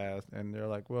shady past, and they're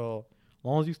like, well, as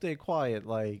long as you stay quiet,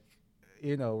 like,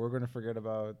 we're going to forget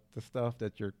about the stuff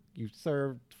that you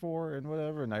served for and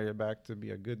whatever. And now you're back to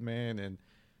be a good man, and,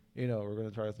 we're going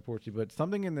to try to support you. But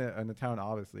something in the town,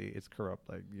 obviously, is corrupt.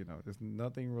 Like, there's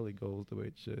nothing really goes the way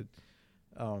it should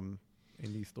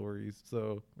in these stories.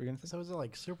 So we're going to So is it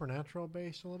like supernatural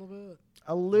based a little bit?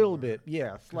 a little Or- bit.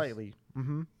 Yeah, slightly.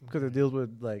 Because it Okay. deals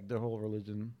with, like, their whole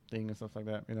religion thing and stuff like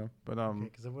that, But,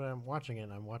 Because when I'm watching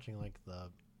it, I'm watching like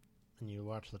and you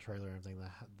watch the trailer and everything.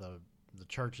 The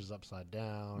church is upside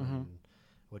down, Mhm. and,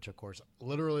 which of course,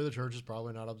 literally, the church is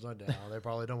probably not upside down. They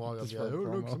probably don't walk up and Just be like, for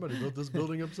 "Oh, look, promo. somebody built this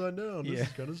building upside down. This Yeah.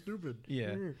 is kind of stupid."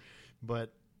 Yeah.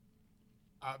 But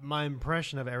my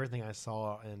impression of everything I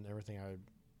saw and everything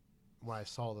when I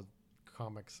saw the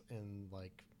comics in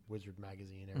like Wizard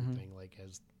magazine and everything, like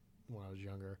as when I was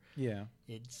younger, yeah.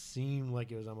 it seemed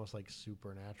like it was almost like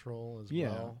supernatural as Yeah.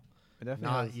 well. It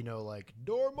definitely Not has- like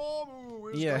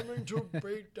Dormammu is Yeah. coming to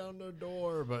break down the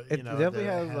door, but It definitely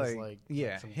that has, it like,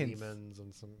 yeah, some hints. demons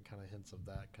and some kind of hints of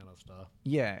that kind of stuff.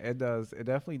 Yeah, it does. It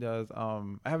definitely does.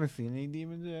 I haven't seen any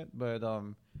demons yet, but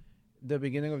the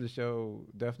beginning of the show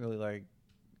definitely like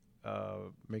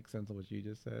makes sense of what you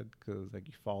just said because like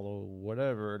you follow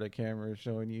whatever the camera is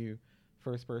showing you,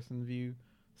 first person view,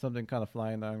 something kind of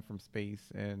flying down from space,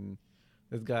 and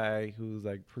this guy who's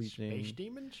like preaching. Space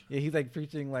demons? Yeah, he's like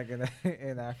preaching like in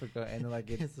in Africa, and then, like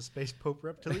it Is the space pope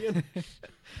reptilian?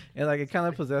 and like it kind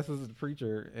of possesses the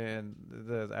preacher and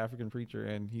the African preacher,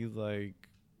 and he's like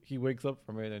he wakes up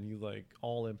from it and he's like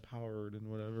all empowered and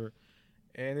whatever,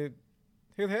 and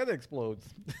his head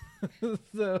explodes.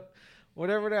 So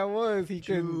whatever that was, he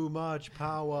couldn't. Too much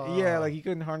power. Yeah, like he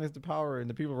couldn't harness the power, and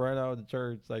the people ran out of the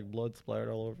church, like blood splattered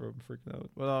all over him, freaking out.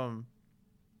 But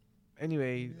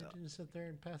anyway, You didn't sit there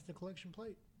and pass the collection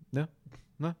plate. no,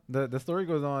 the story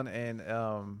goes on, and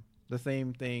the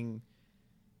same thing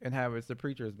inhabits the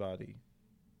preacher's body.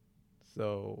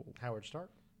 So Howard Stark.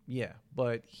 yeah,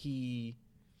 but he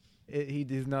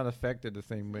is not affected the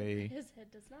same way. His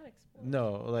head does not explode.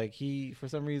 No, like for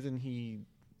some reason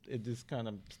it just kind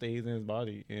of stays in his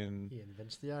body, and He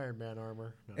invents the Iron Man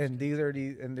armor. No, and there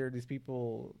are these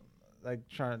people like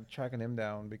tracking him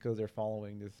down because they're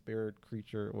following this spirit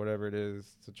creature, whatever it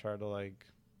is, to try to like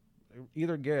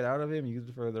either get it out of him, use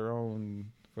it for their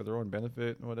own for their own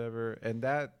benefit and whatever. And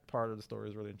that part of the story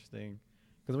is really interesting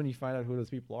because when you find out who those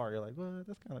people are, you're like, well,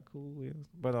 that's kind of cool. Yeah.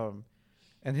 But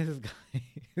and his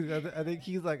guy, I think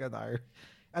he's like an Irish.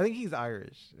 I think he's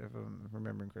Irish, if I'm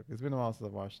remembering correctly. It's been a while since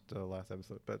I watched the last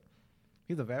episode, but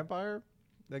he's a vampire,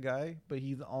 the guy, but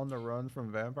he's on the run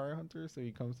from vampire hunters. So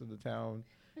he comes to the town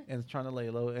and is trying to lay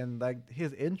low. And like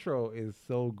his intro is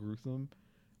so gruesome,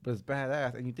 but it's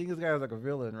badass. And you think this guy is like a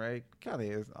villain, right? Kind of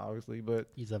is, obviously, but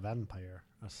He's a vampire,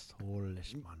 a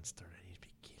soulless monster that needs to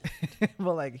be killed.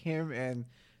 but like him and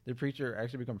the preacher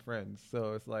actually become friends.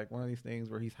 So it's like one of these things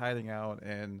where he's hiding out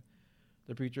and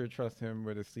the preacher trusts him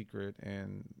with a secret.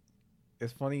 And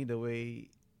it's funny the way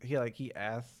he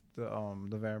asked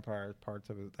the vampire parts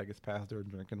of his past during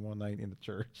drinking one night in the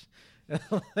church. And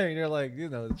like, they're like,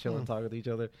 chilling, talking to each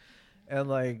other. And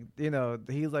like,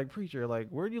 he's like, preacher, like,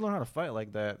 where do you learn how to fight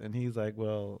like that? And he's like,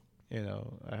 well,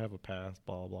 I have a past,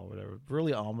 blah, blah, whatever.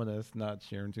 Really ominous, not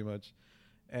sharing too much.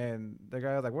 And the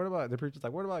guy was like, the preacher's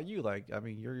like, what about you? Like, I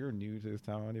mean, you're new to this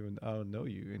town. I don't know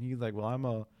you. And he's like, well,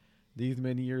 I'm these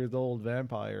many years old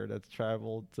vampire that's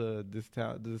traveled to this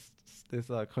town, this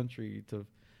country to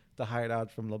hide out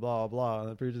from blah, blah.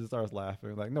 And the preacher starts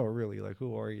laughing. Like, no, really, like,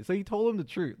 who are you? So he told him the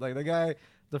truth. Like, the guy,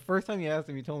 the first time he asked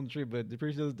him, he told him the truth, but the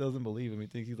preacher just doesn't believe him. He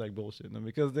thinks he's like bullshitting him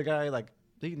because the guy, like,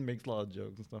 he makes a lot of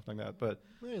jokes and stuff like that. But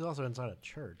Well, he's also inside a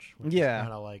church, which Yeah. is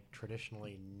kind of like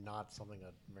traditionally not something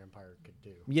a vampire could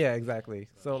do. yeah, exactly.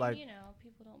 So And, like,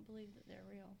 people don't believe that they're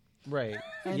real. right.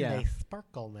 And yeah. they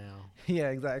sparkle now. Yeah,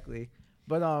 exactly.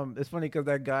 But it's funny because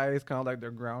that guy is kind of like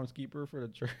their groundskeeper for the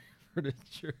church. For the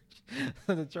church,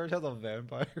 the church has a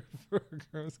vampire for a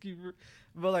groundskeeper,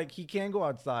 but like he can't go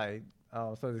outside,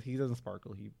 so he doesn't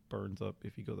sparkle. He burns up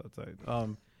if he goes outside.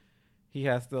 He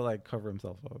has to like cover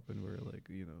himself up and wear like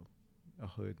a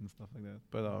hood and stuff like that.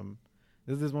 But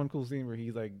there's this one cool scene where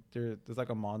he's like there's like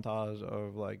a montage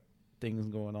of like things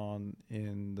going on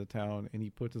in the town, and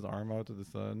he puts his arm out to the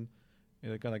sun.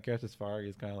 And it kind of catches fire.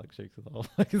 He's kind of like shakes it off.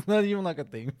 Like it's not even like a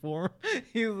thing for him.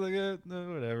 He's like,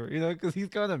 no, whatever, because he's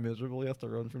kind of miserable. He has to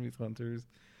run from these hunters,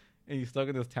 and he's stuck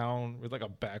in this town. It's like a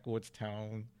backwoods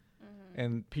town,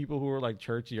 and people who are like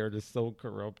churchy are just so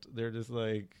corrupt. They're just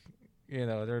like,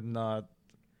 they're not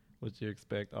what you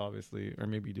expect, obviously, or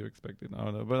maybe you do expect it. I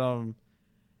don't know, but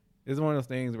it's one of those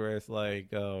things where it's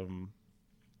like the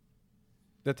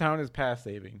town is past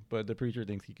saving, but the preacher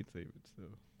thinks he can save it. So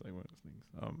it's like one of those things.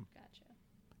 Gotcha.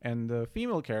 And the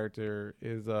female character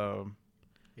is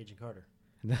Agent Carter.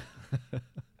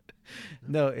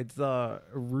 no, it's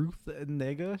Ruth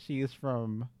Nega. She is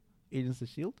from Agents of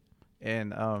S.H.I.E.L.D.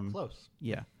 And Close.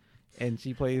 yeah, and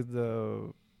she plays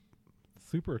the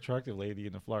super attractive lady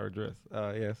in the flower dress.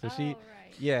 Yeah, so she, right.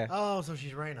 yeah, Oh, so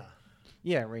she's Raina.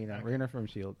 yeah, Raina, Okay. Raina from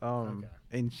S.H.I.E.L.D. Okay.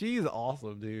 And she's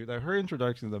awesome, dude. Like her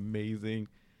introduction is amazing.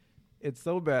 It's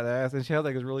so badass, and she has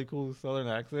like this really cool Southern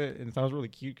accent, and it sounds really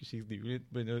cute because she's doing it.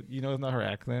 But it's not her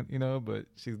accent, but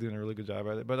she's doing a really good job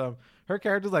at it. But her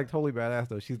character's like totally badass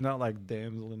though. She's not like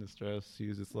damsel in distress.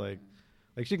 She's just like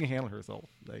she can handle herself,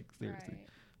 like seriously. Right.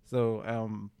 So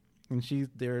and she's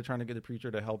there trying to get the preacher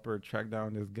to help her track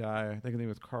down this guy. I think his name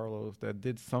was Carlos that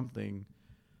did something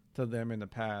to them in the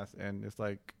past, and it's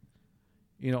like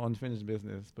unfinished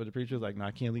business. But the preacher's like, no,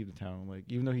 I can't leave the town. Like,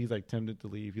 even though he's like tempted to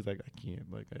leave, he's like, I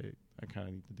can't. Like, I kind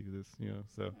of need to do this,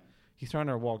 So he's trying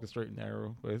to walk the straight and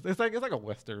narrow. But it's like a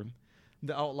Western.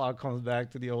 The outlaw comes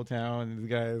back to the old town, and these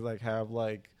guys like have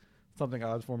like something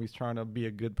odd for him. He's trying to be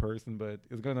a good person, but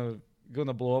it's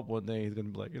gonna blow up one day. He's gonna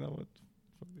be like, you know what?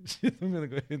 Fuck this shit. I'm gonna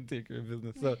go ahead and take care of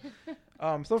business. So,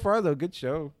 so far though, good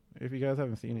show. If you guys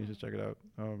haven't seen it, you should check it out.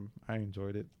 I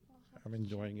enjoyed it. I'm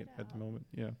enjoying it at the moment.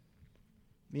 Yeah.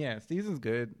 Yeah, season's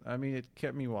good. I mean, it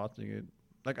kept me watching it.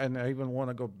 Like, and I even want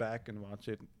to go back and watch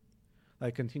it,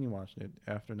 like continue watching it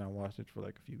after not watching it for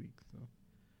like a few weeks. So,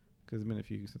 because it's been a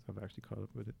few weeks since I've actually caught up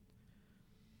with it.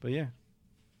 But yeah,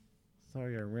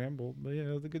 sorry I rambled, but yeah,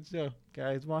 it was a good show.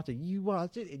 Guys, watch it. You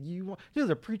watch it, and you there's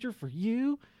a preacher for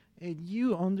you, and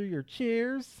you under your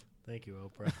chairs. Thank you,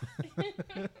 Oprah.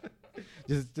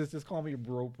 just call me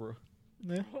bro.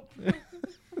 Yeah.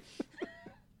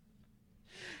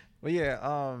 But yeah,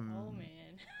 Oh man.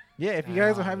 yeah. If you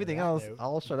guys don't have On anything that else, note.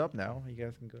 I'll shut up now. You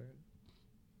guys can go ahead.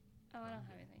 Oh, I don't have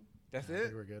anything. That's I it.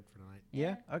 think we're good for tonight.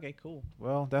 Yeah. Okay. Cool.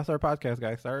 Well, that's our podcast,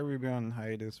 guys. Sorry we've been on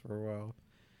hiatus for a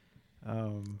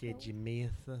while. Did you miss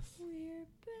us? We're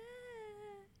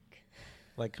back.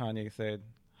 Like Kanye said,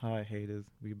 "Hi haters,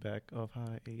 we back off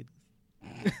hiatus."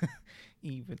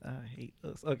 Even I hate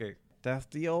us. Okay, that's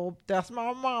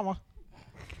my mama.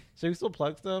 Should we still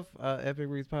plug stuff? Epic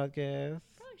Reads Podcast.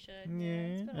 Probably should. Yeah.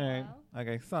 It's been All a right. while.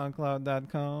 Okay.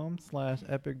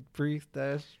 SoundCloud.com/Epic Priest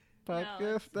podcast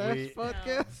it's- dash We-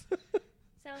 podcast.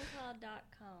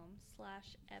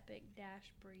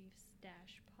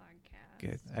 SoundCloud.com/epic-briefs-podcast.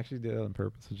 Good. I actually did it on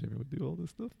purpose so Jamie would do all this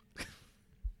stuff.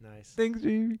 Nice. Thanks,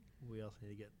 Jamie. We also need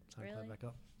to get SoundCloud Really? back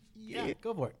up. Yeah. Yeah,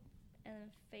 go for it. And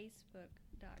then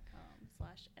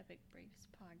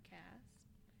Facebook.com/epic-briefs-podcast.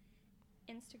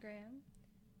 Instagram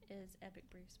is Epic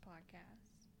Briefs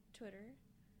Podcast. Twitter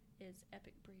is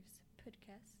Epic Briefs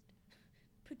Podcast.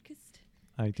 Podcast.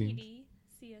 iTunes.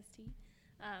 PDCST.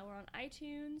 We're on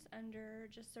iTunes under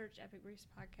just search Epic Briefs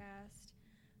Podcast.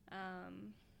 I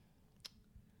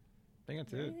think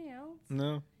that's it. Anything else?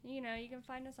 No. You know, you can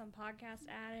find us on Podcast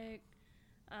Addict,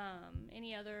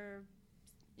 any other,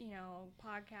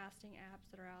 podcasting apps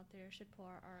that are out there should pull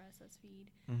our RSS feed.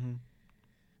 Mm-hmm.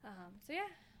 So yeah,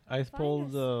 I Find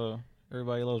pulled us.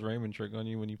 Everybody Loves Raymond trick on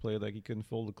you when you played like he couldn't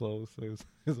fold the clothes, so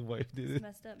his wife did it's it.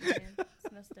 messed up, man.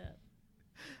 It's messed up.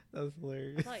 That's I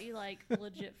hilarious. thought you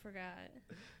legit forgot.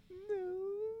 No.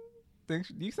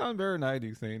 Thanks. You sound better than I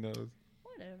do saying those.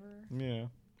 Whatever. Yeah.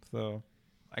 So,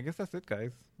 I guess that's it,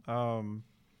 guys. Tune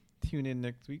in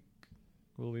next week.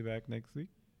 We'll be back next week.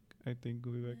 I think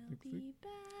we'll be back next week.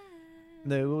 back.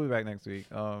 No, we'll be back next week.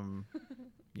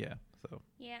 Yeah. So,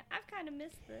 Yeah, I've kind of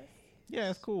missed this. yeah,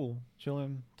 it's cool.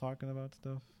 Chilling, talking about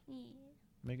stuff, Yeah.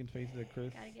 making faces at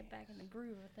Chris. Gotta get back in the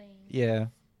groove of things. Yeah.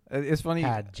 It's funny.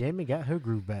 Jamie got her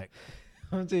groove back.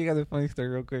 I'm gonna tell you guys a funny story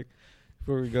real quick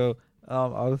before we go. I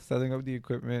was setting up the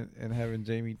equipment and having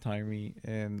Jamie time me,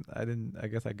 and I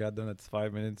guess I got done at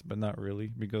 5 minutes, but not really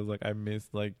because like I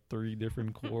missed like 3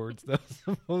 different cords that was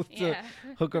supposed to Yeah.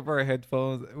 hook up our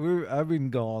headphones. I've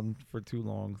been gone for too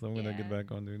long, so I'm gonna get Yeah.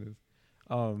 back on doing this.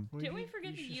 Didn't we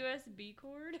forget the USB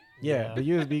cord? Yeah, the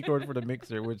USB cord for the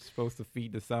mixer, which is supposed to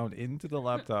feed the sound into the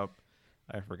laptop.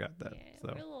 I forgot that. Yeah, So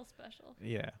we're a little special.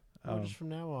 yeah, Just from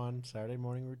now on, Saturday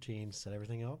morning routine, set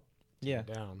everything up. yeah. Take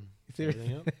it down. Set Seriously.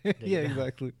 everything up. take it Yeah, down.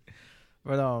 exactly.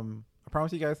 But I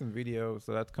promised you guys some video,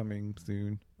 so that's coming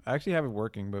soon. I actually have it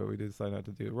working, but we did decide not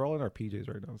to do it. We're all in our PJs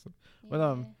right now, so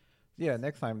But, yeah,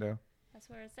 next time though. That's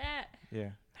where it's at.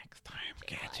 Yeah, next time,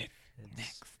 Gadget. It's,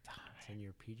 Next it's time. in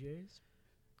your PJs.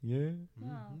 Yeah,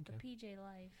 No, Mm, the PJ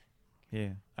life.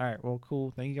 yeah. All right, well, cool.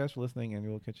 Thank you guys for listening, and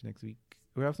we'll catch you next week.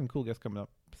 We have some cool guests coming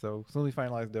up, so as soon as we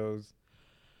finalize those,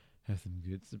 have some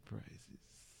good surprises.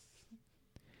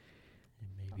 And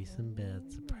maybe some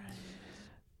bad surprises.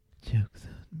 Jokes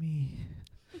on me.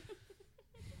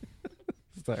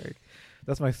 Sorry.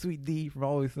 That's my sweet D from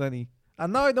Always Sunny. I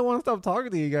know I don't want to stop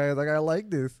talking to you guys. Like, I like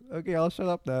this. Okay, I'll shut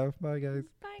up now. Bye, guys.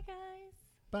 Bye, guys.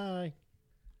 Bye.